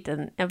to eat,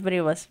 and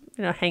everybody was,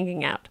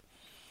 hanging out.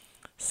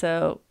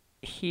 So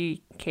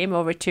he came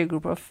over to a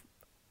group of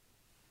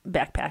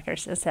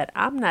backpackers and said,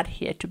 "I'm not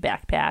here to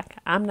backpack.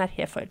 I'm not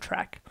here for a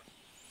trek.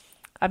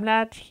 I'm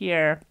not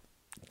here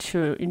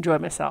to enjoy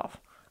myself.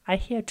 I'm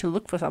here to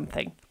look for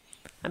something.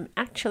 I'm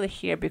actually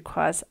here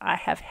because I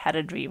have had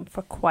a dream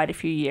for quite a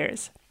few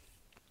years.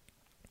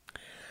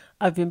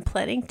 I've been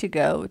planning to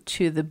go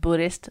to the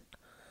Buddhist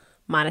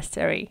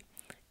monastery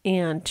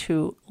and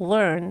to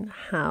learn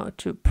how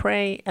to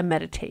pray and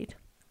meditate.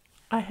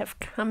 I have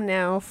come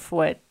now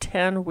for a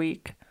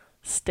 10-week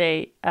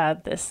stay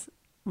at this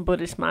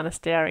Buddhist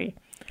monastery,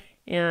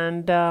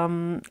 and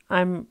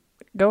I'm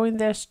going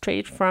there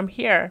straight from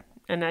here,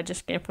 and I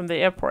just came from the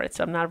airport,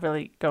 so I'm not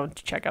really going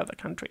to check out the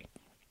country."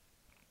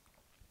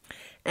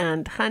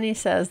 And Hani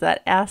says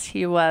that as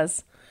he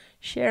was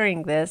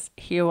sharing this,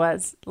 he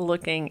was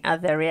looking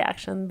at their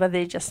reaction, but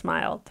they just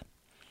smiled.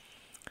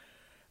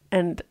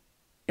 And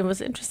it was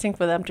interesting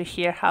for them to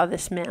hear how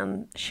this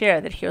man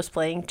shared that he was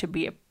planning to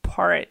be a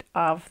part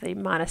of the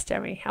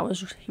monastery.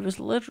 He was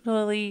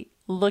literally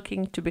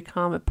looking to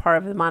become a part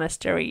of the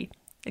monastery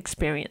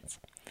experience.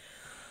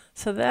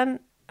 So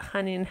then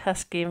Hani and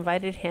Chesky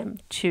invited him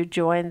to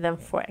join them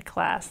for a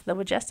class. They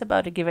were just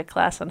about to give a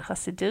class on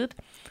Hasidut,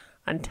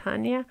 on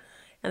Tanya,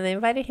 and they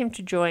invited him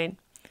to join.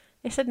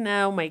 He said,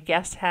 "No, my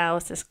guest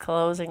house is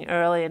closing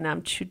early and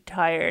I'm too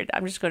tired.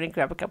 I'm just going to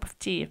grab a cup of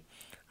tea.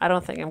 I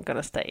don't think I'm going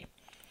to stay."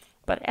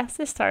 But as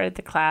they started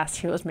the class,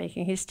 he was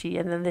making his tea,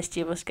 and then this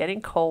tea was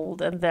getting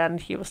cold, and then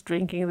he was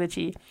drinking the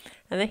tea,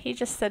 and then he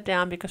just sat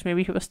down because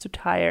maybe he was too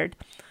tired.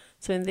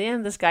 So in the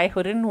end, this guy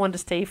who didn't want to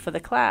stay for the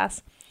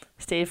class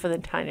stayed for the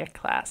Tanya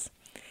class.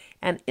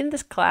 And in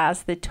this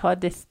class, they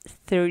taught the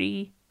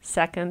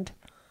 32nd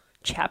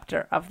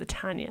chapter of the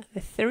Tanya.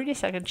 The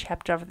 32nd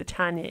chapter of the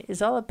Tanya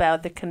is all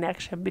about the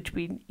connection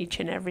between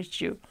each and every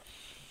Jew.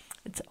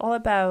 It's all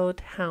about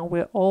how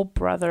we're all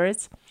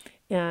brothers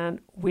and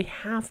we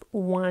have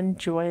one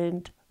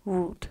joint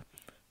root,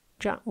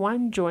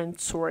 one joint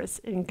source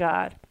in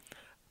God.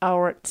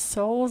 Our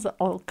souls are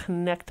all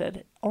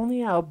connected,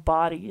 only our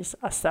bodies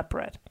are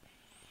separate.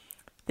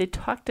 They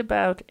talked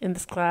about in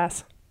this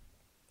class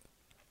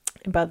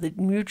about the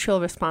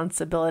mutual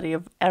responsibility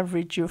of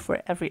every Jew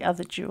for every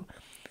other Jew,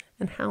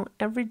 and how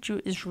every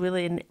Jew is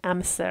really an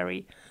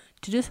emissary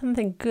to do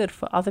something good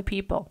for other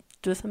people,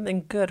 do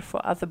something good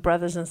for other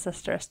brothers and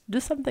sisters, do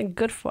something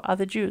good for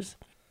other Jews.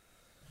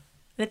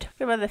 They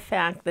talk about the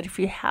fact that if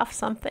you have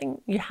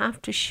something, you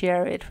have to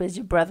share it with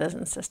your brothers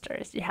and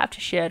sisters. You have to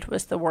share it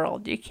with the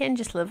world. You can't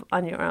just live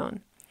on your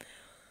own.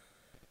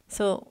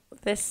 So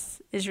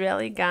this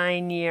Israeli guy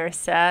Nir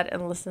sat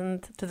and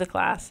listened to the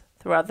class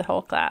throughout the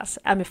whole class.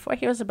 And before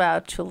he was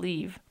about to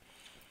leave,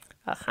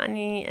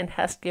 Hani and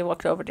Chesky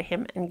walked over to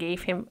him and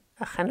gave him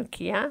a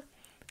Chanukiah,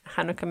 a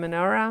Hanukkah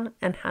menorah,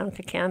 and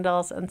Hanukkah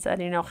candles, and said,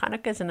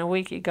 Hanukkah's in a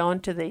week, you're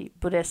going to the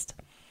Buddhist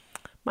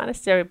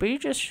monastery, but you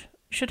just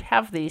should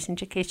have these in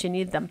case you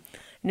need them.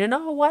 And you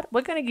know what?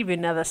 We're going to give you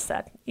another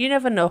set. You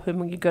never know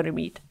whom you're going to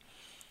meet.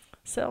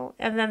 So,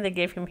 and then they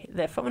gave him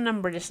their phone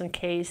number just in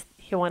case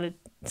he wanted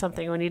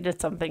something or needed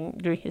something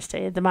during his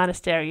stay at the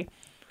monastery,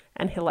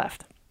 and he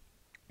left.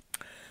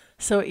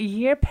 So a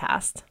year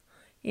passed,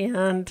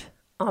 and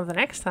on the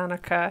next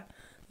Hanukkah,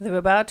 they were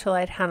about to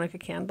light Hanukkah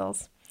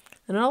candles.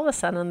 And all of a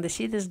sudden, they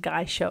see this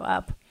guy show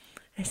up.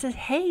 And he says,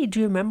 "Hey,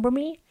 do you remember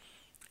me?"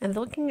 And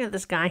they're looking at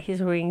this guy.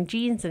 He's wearing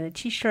jeans and a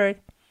t-shirt.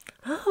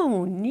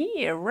 "Oh,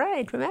 Nir,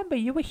 right. Remember,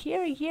 you were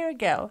here a year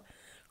ago.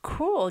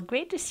 Cool,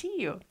 great to see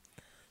you.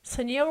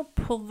 So Nir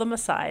pulled them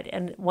aside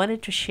and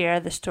wanted to share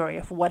the story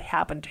of what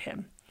happened to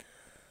him.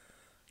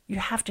 You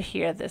have to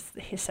hear this,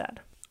 he said.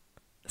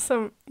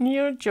 So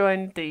Nir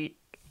joined the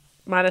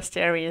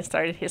monastery and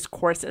started his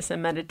courses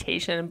in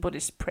meditation and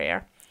Buddhist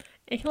prayer.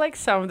 And he liked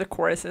some of the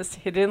courses.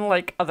 He didn't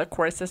like other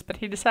courses, but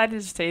he decided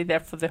to stay there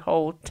for the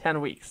whole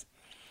 10 weeks.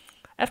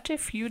 After a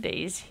few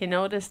days, he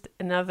noticed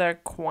another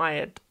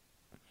quiet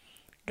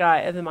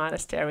guy at the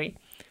monastery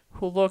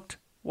who looked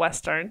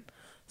Western.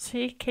 So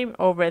he came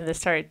over and they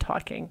started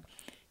talking.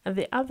 And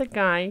the other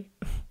guy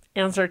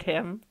answered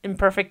him in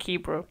perfect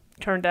Hebrew.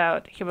 Turned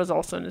out he was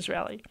also an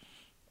Israeli.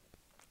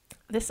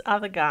 This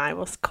other guy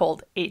was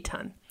called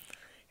Eitan.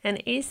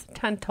 And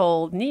Eitan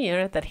told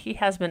Nir that he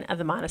has been at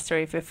the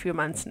monastery for a few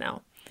months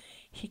now.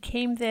 He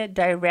came there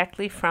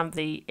directly from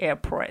the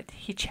airport.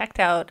 He checked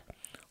out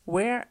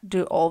where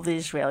do all the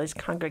Israelis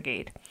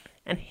congregate,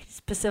 and he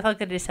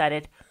specifically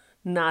decided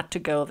not to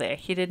go there.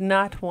 He did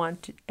not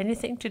want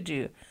anything to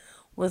do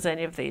with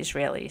any of the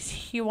Israelis.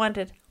 He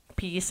wanted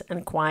peace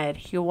and quiet.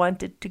 He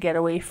wanted to get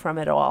away from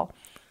it all,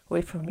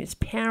 away from his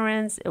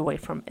parents, away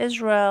from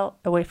Israel,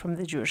 away from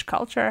the Jewish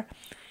culture.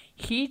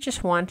 He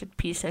just wanted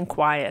peace and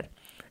quiet.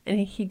 And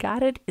he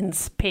got it in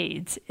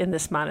spades in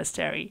this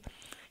monastery.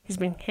 He's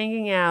been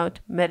hanging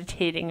out,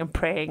 meditating, and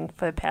praying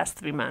for the past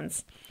 3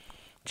 months.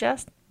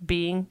 Just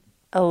being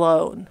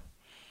alone.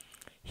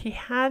 He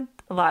had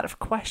a lot of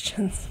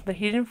questions, but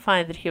he didn't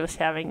find that he was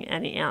having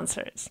any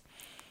answers.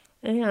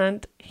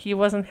 And he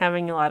wasn't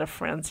having a lot of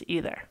friends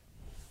either.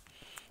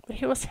 But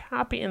he was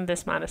happy in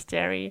this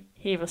monastery.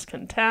 He was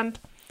content,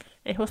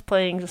 and he was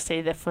planning to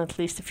stay there for at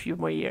least a few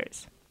more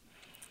years.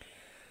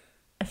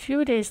 A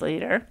few days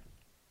later,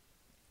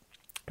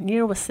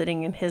 Nir was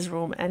sitting in his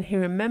room and he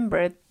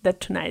remembered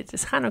that tonight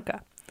is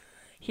Hanukkah.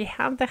 He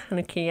had the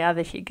Hanukkah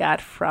that he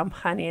got from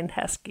Hani and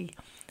Hesky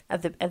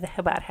at the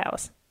Chabad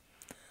house.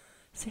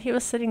 So he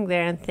was sitting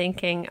there and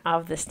thinking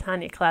of this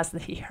Tanya class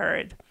that he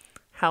heard,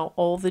 how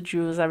all the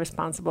Jews are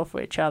responsible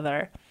for each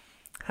other,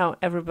 how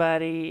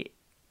everybody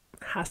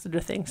has to do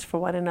things for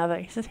one another.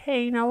 He said,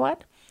 hey, you know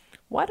what?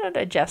 Why don't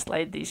I just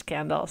light these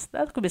candles?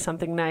 That could be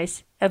something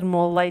nice, add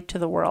more light to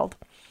the world.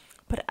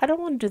 But I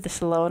don't want to do this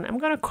alone. I'm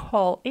going to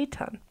call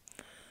Eitan.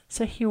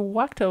 So he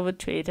walked over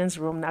to Eitan's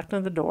room, knocked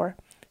on the door,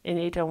 and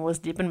Eitan was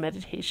deep in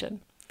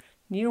meditation.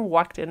 Nir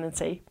walked in and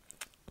said,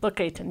 look,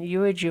 Eitan,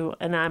 you're a Jew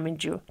and I'm a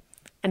Jew.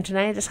 And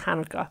tonight is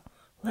Hanukkah.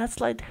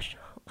 Let's light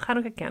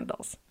Hanukkah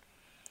candles.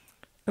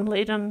 And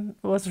Eitan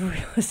was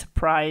really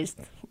surprised.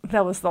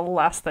 That was the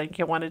last thing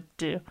he wanted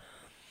to do.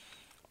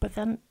 But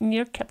then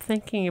Nir kept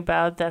thinking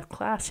about that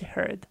class he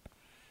heard.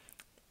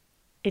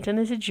 Eitan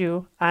is a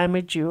Jew, I'm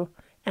a Jew.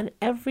 And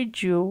every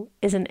Jew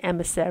is an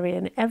emissary,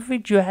 and every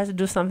Jew has to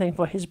do something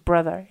for his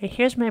brother. And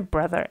here's my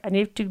brother. I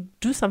need to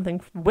do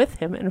something with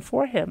him and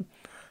for him.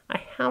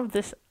 I have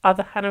this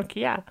other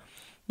Hanukkah.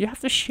 You have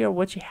to share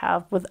what you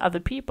have with other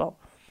people.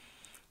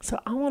 So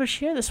I want to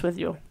share this with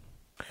you.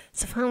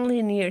 So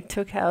finally Nir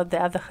took out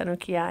the other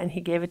Hanukkah and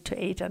he gave it to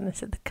Eitan and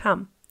said,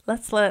 come,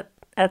 let's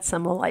add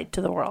some more light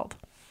to the world.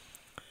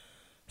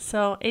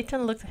 So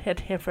Eitan looked at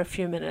him for a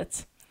few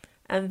minutes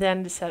and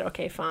then said,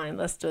 okay, fine,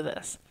 let's do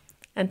this.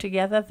 And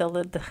together they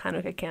lit the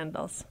Hanukkah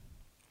candles.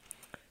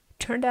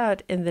 Turned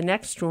out in the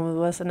next room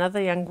was another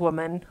young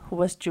woman who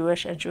was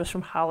Jewish and she was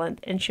from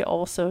Holland, and she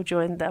also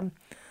joined them.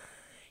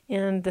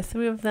 And the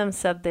three of them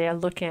sat there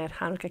looking at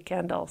Hanukkah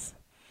candles.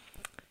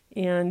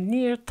 And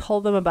Nir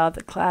told them about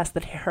the class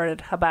that he heard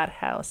at Chabad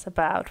House,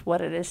 about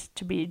what it is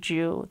to be a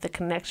Jew, the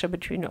connection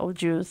between all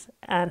Jews,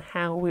 and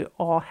how we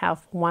all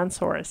have one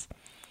source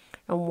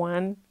and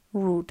one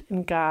root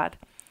in God,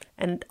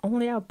 and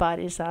only our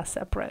bodies are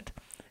separate.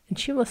 And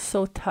she was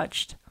so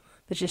touched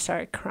that she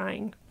started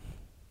crying.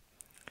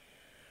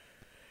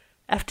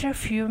 After a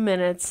few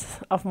minutes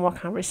of more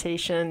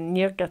conversation,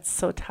 Nir got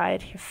so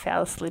tired he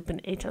fell asleep in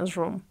Eitan's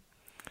room.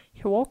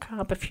 He woke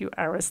up a few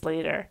hours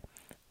later,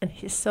 and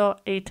he saw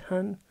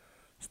Eitan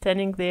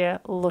standing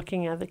there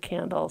looking at the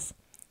candles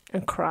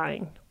and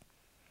crying.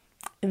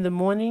 In the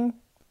morning,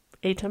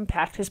 Eitan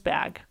packed his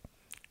bag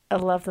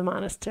and left the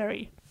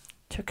monastery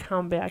to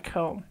come back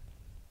home.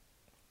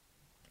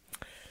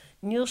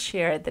 Nir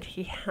shared that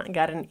he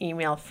got an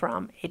email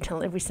from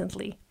Eitan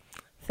recently.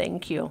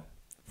 Thank you.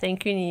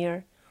 Thank you,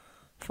 Nir,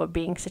 for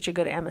being such a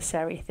good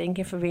emissary. Thank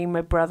you for being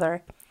my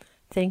brother.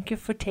 Thank you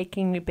for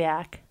taking me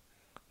back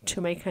to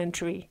my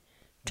country,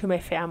 to my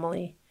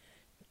family,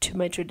 to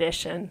my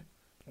tradition,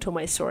 to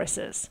my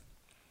sources.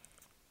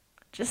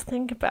 Just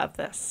think about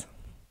this.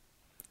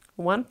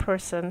 One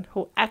person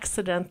who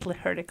accidentally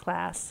heard a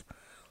class,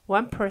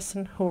 one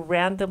person who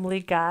randomly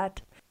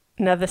got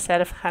another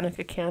set of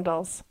Hanukkah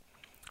candles,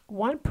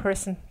 one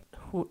person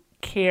who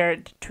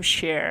cared to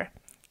share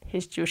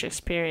his Jewish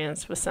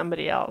experience with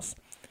somebody else.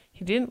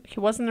 He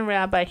wasn't a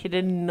rabbi. He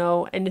didn't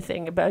know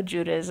anything about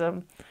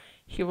Judaism.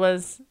 He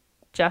was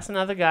just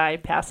another guy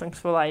passing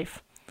through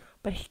life.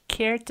 But he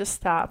cared to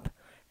stop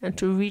and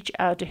to reach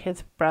out to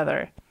his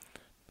brother,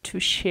 to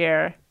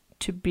share,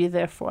 to be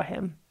there for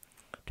him,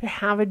 to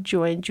have a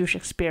joint Jewish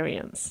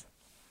experience.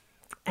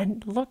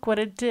 And look what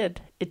it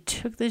did. It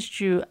took this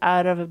Jew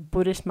out of a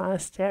Buddhist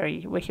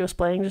monastery where he was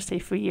planning to stay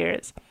for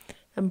years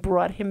and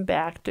brought him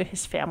back to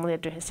his family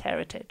and to his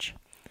heritage.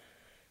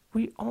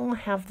 We all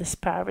have this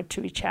power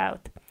to reach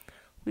out.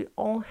 We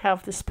all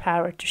have this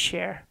power to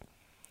share.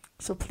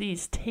 So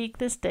please take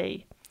this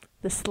day,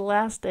 this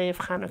last day of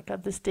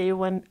Hanukkah, this day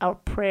when our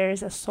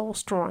prayers are so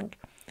strong,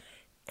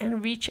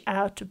 and reach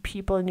out to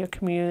people in your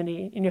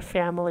community, in your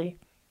family,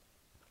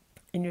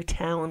 in your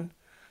town.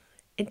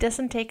 It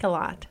doesn't take a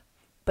lot,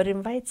 but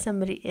invite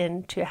somebody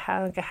into a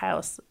Hanukkah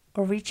house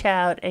or reach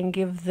out and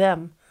give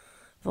them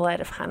the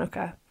light of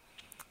Hanukkah.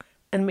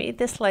 And may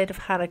this light of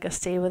Hanukkah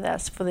stay with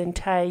us for the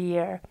entire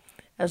year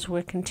as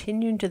we're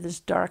continuing to this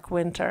dark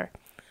winter.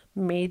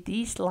 May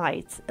these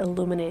lights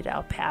illuminate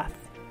our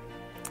path.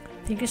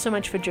 Thank you so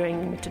much for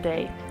joining me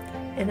today,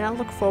 and I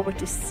look forward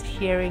to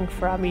hearing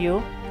from you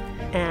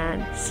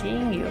and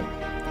seeing you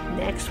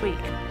next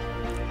week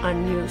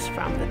on News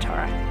from the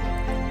Torah.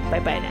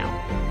 Bye-bye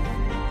now.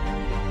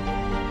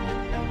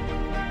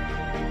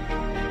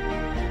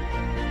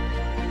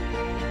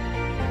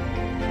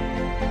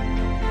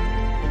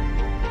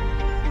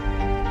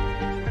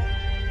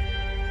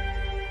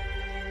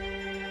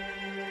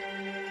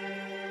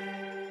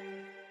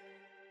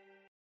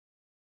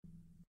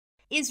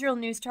 Israel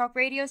News Talk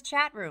Radio's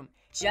chat room.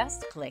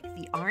 Just click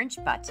the orange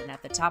button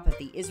at the top of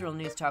the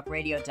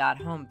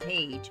IsraelNewsTalkRadio.home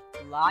page,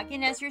 log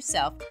in as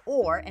yourself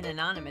or an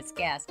anonymous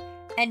guest,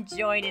 and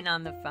join in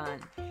on the fun.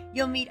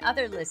 You'll meet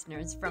other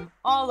listeners from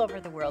all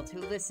over the world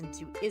who listen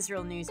to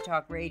Israel News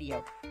Talk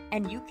Radio,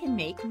 and you can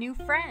make new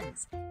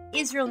friends.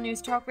 Israel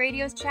News Talk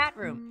Radio's chat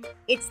room.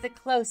 It's the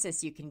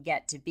closest you can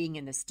get to being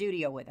in the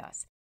studio with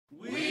us.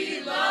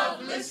 We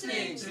love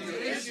listening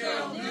to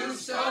Israel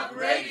News Talk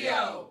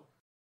Radio.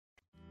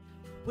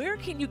 Where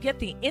can you get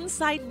the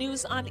inside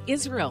news on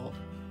Israel?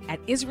 At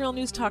Israel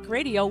News Talk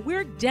Radio,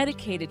 we're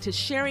dedicated to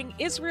sharing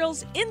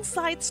Israel's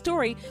inside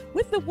story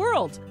with the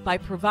world by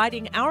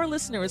providing our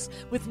listeners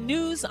with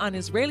news on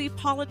Israeli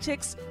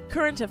politics,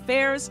 current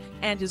affairs,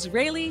 and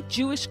Israeli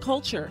Jewish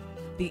culture.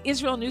 The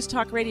Israel News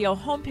Talk Radio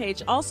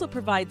homepage also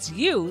provides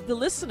you, the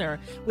listener,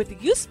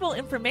 with useful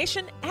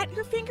information at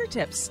your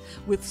fingertips,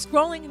 with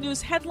scrolling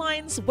news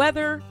headlines,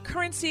 weather,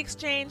 currency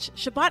exchange,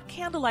 Shabbat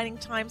candlelighting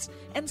times,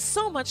 and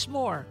so much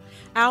more.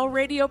 Our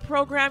radio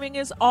programming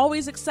is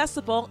always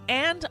accessible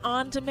and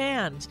on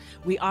demand.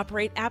 We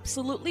operate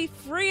absolutely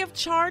free of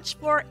charge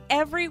for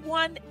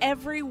everyone,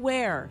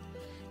 everywhere.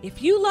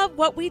 If you love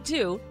what we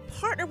do,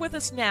 partner with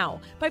us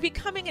now by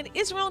becoming an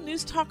Israel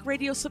News Talk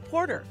Radio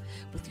supporter.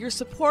 With your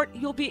support,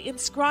 you'll be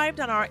inscribed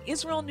on our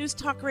Israel News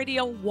Talk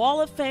Radio Wall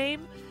of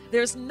Fame.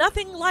 There's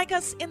nothing like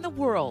us in the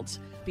world.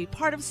 Be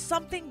part of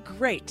something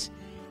great.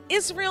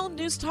 Israel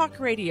News Talk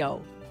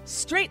Radio.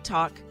 Straight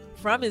talk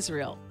from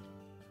Israel.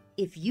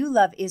 If you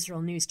love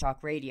Israel News Talk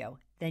Radio,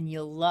 then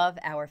you'll love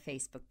our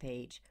Facebook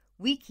page.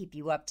 We keep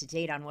you up to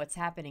date on what's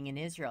happening in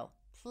Israel,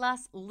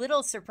 plus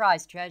little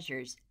surprise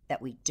treasures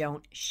that we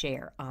don't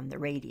share on the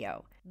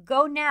radio.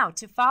 Go now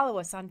to follow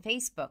us on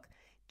Facebook.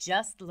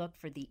 Just look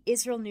for the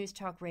Israel News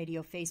Talk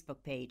Radio Facebook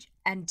page,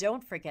 and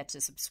don't forget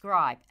to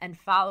subscribe and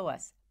follow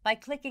us by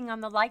clicking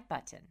on the like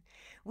button.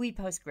 We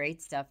post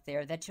great stuff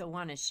there that you'll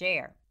want to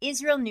share.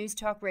 Israel News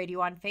Talk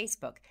Radio on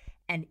Facebook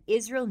and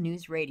Israel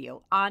News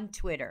Radio on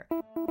Twitter.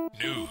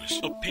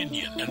 News,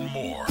 opinion, and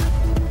more.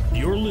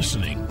 You're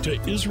listening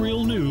to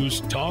Israel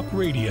News Talk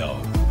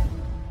Radio.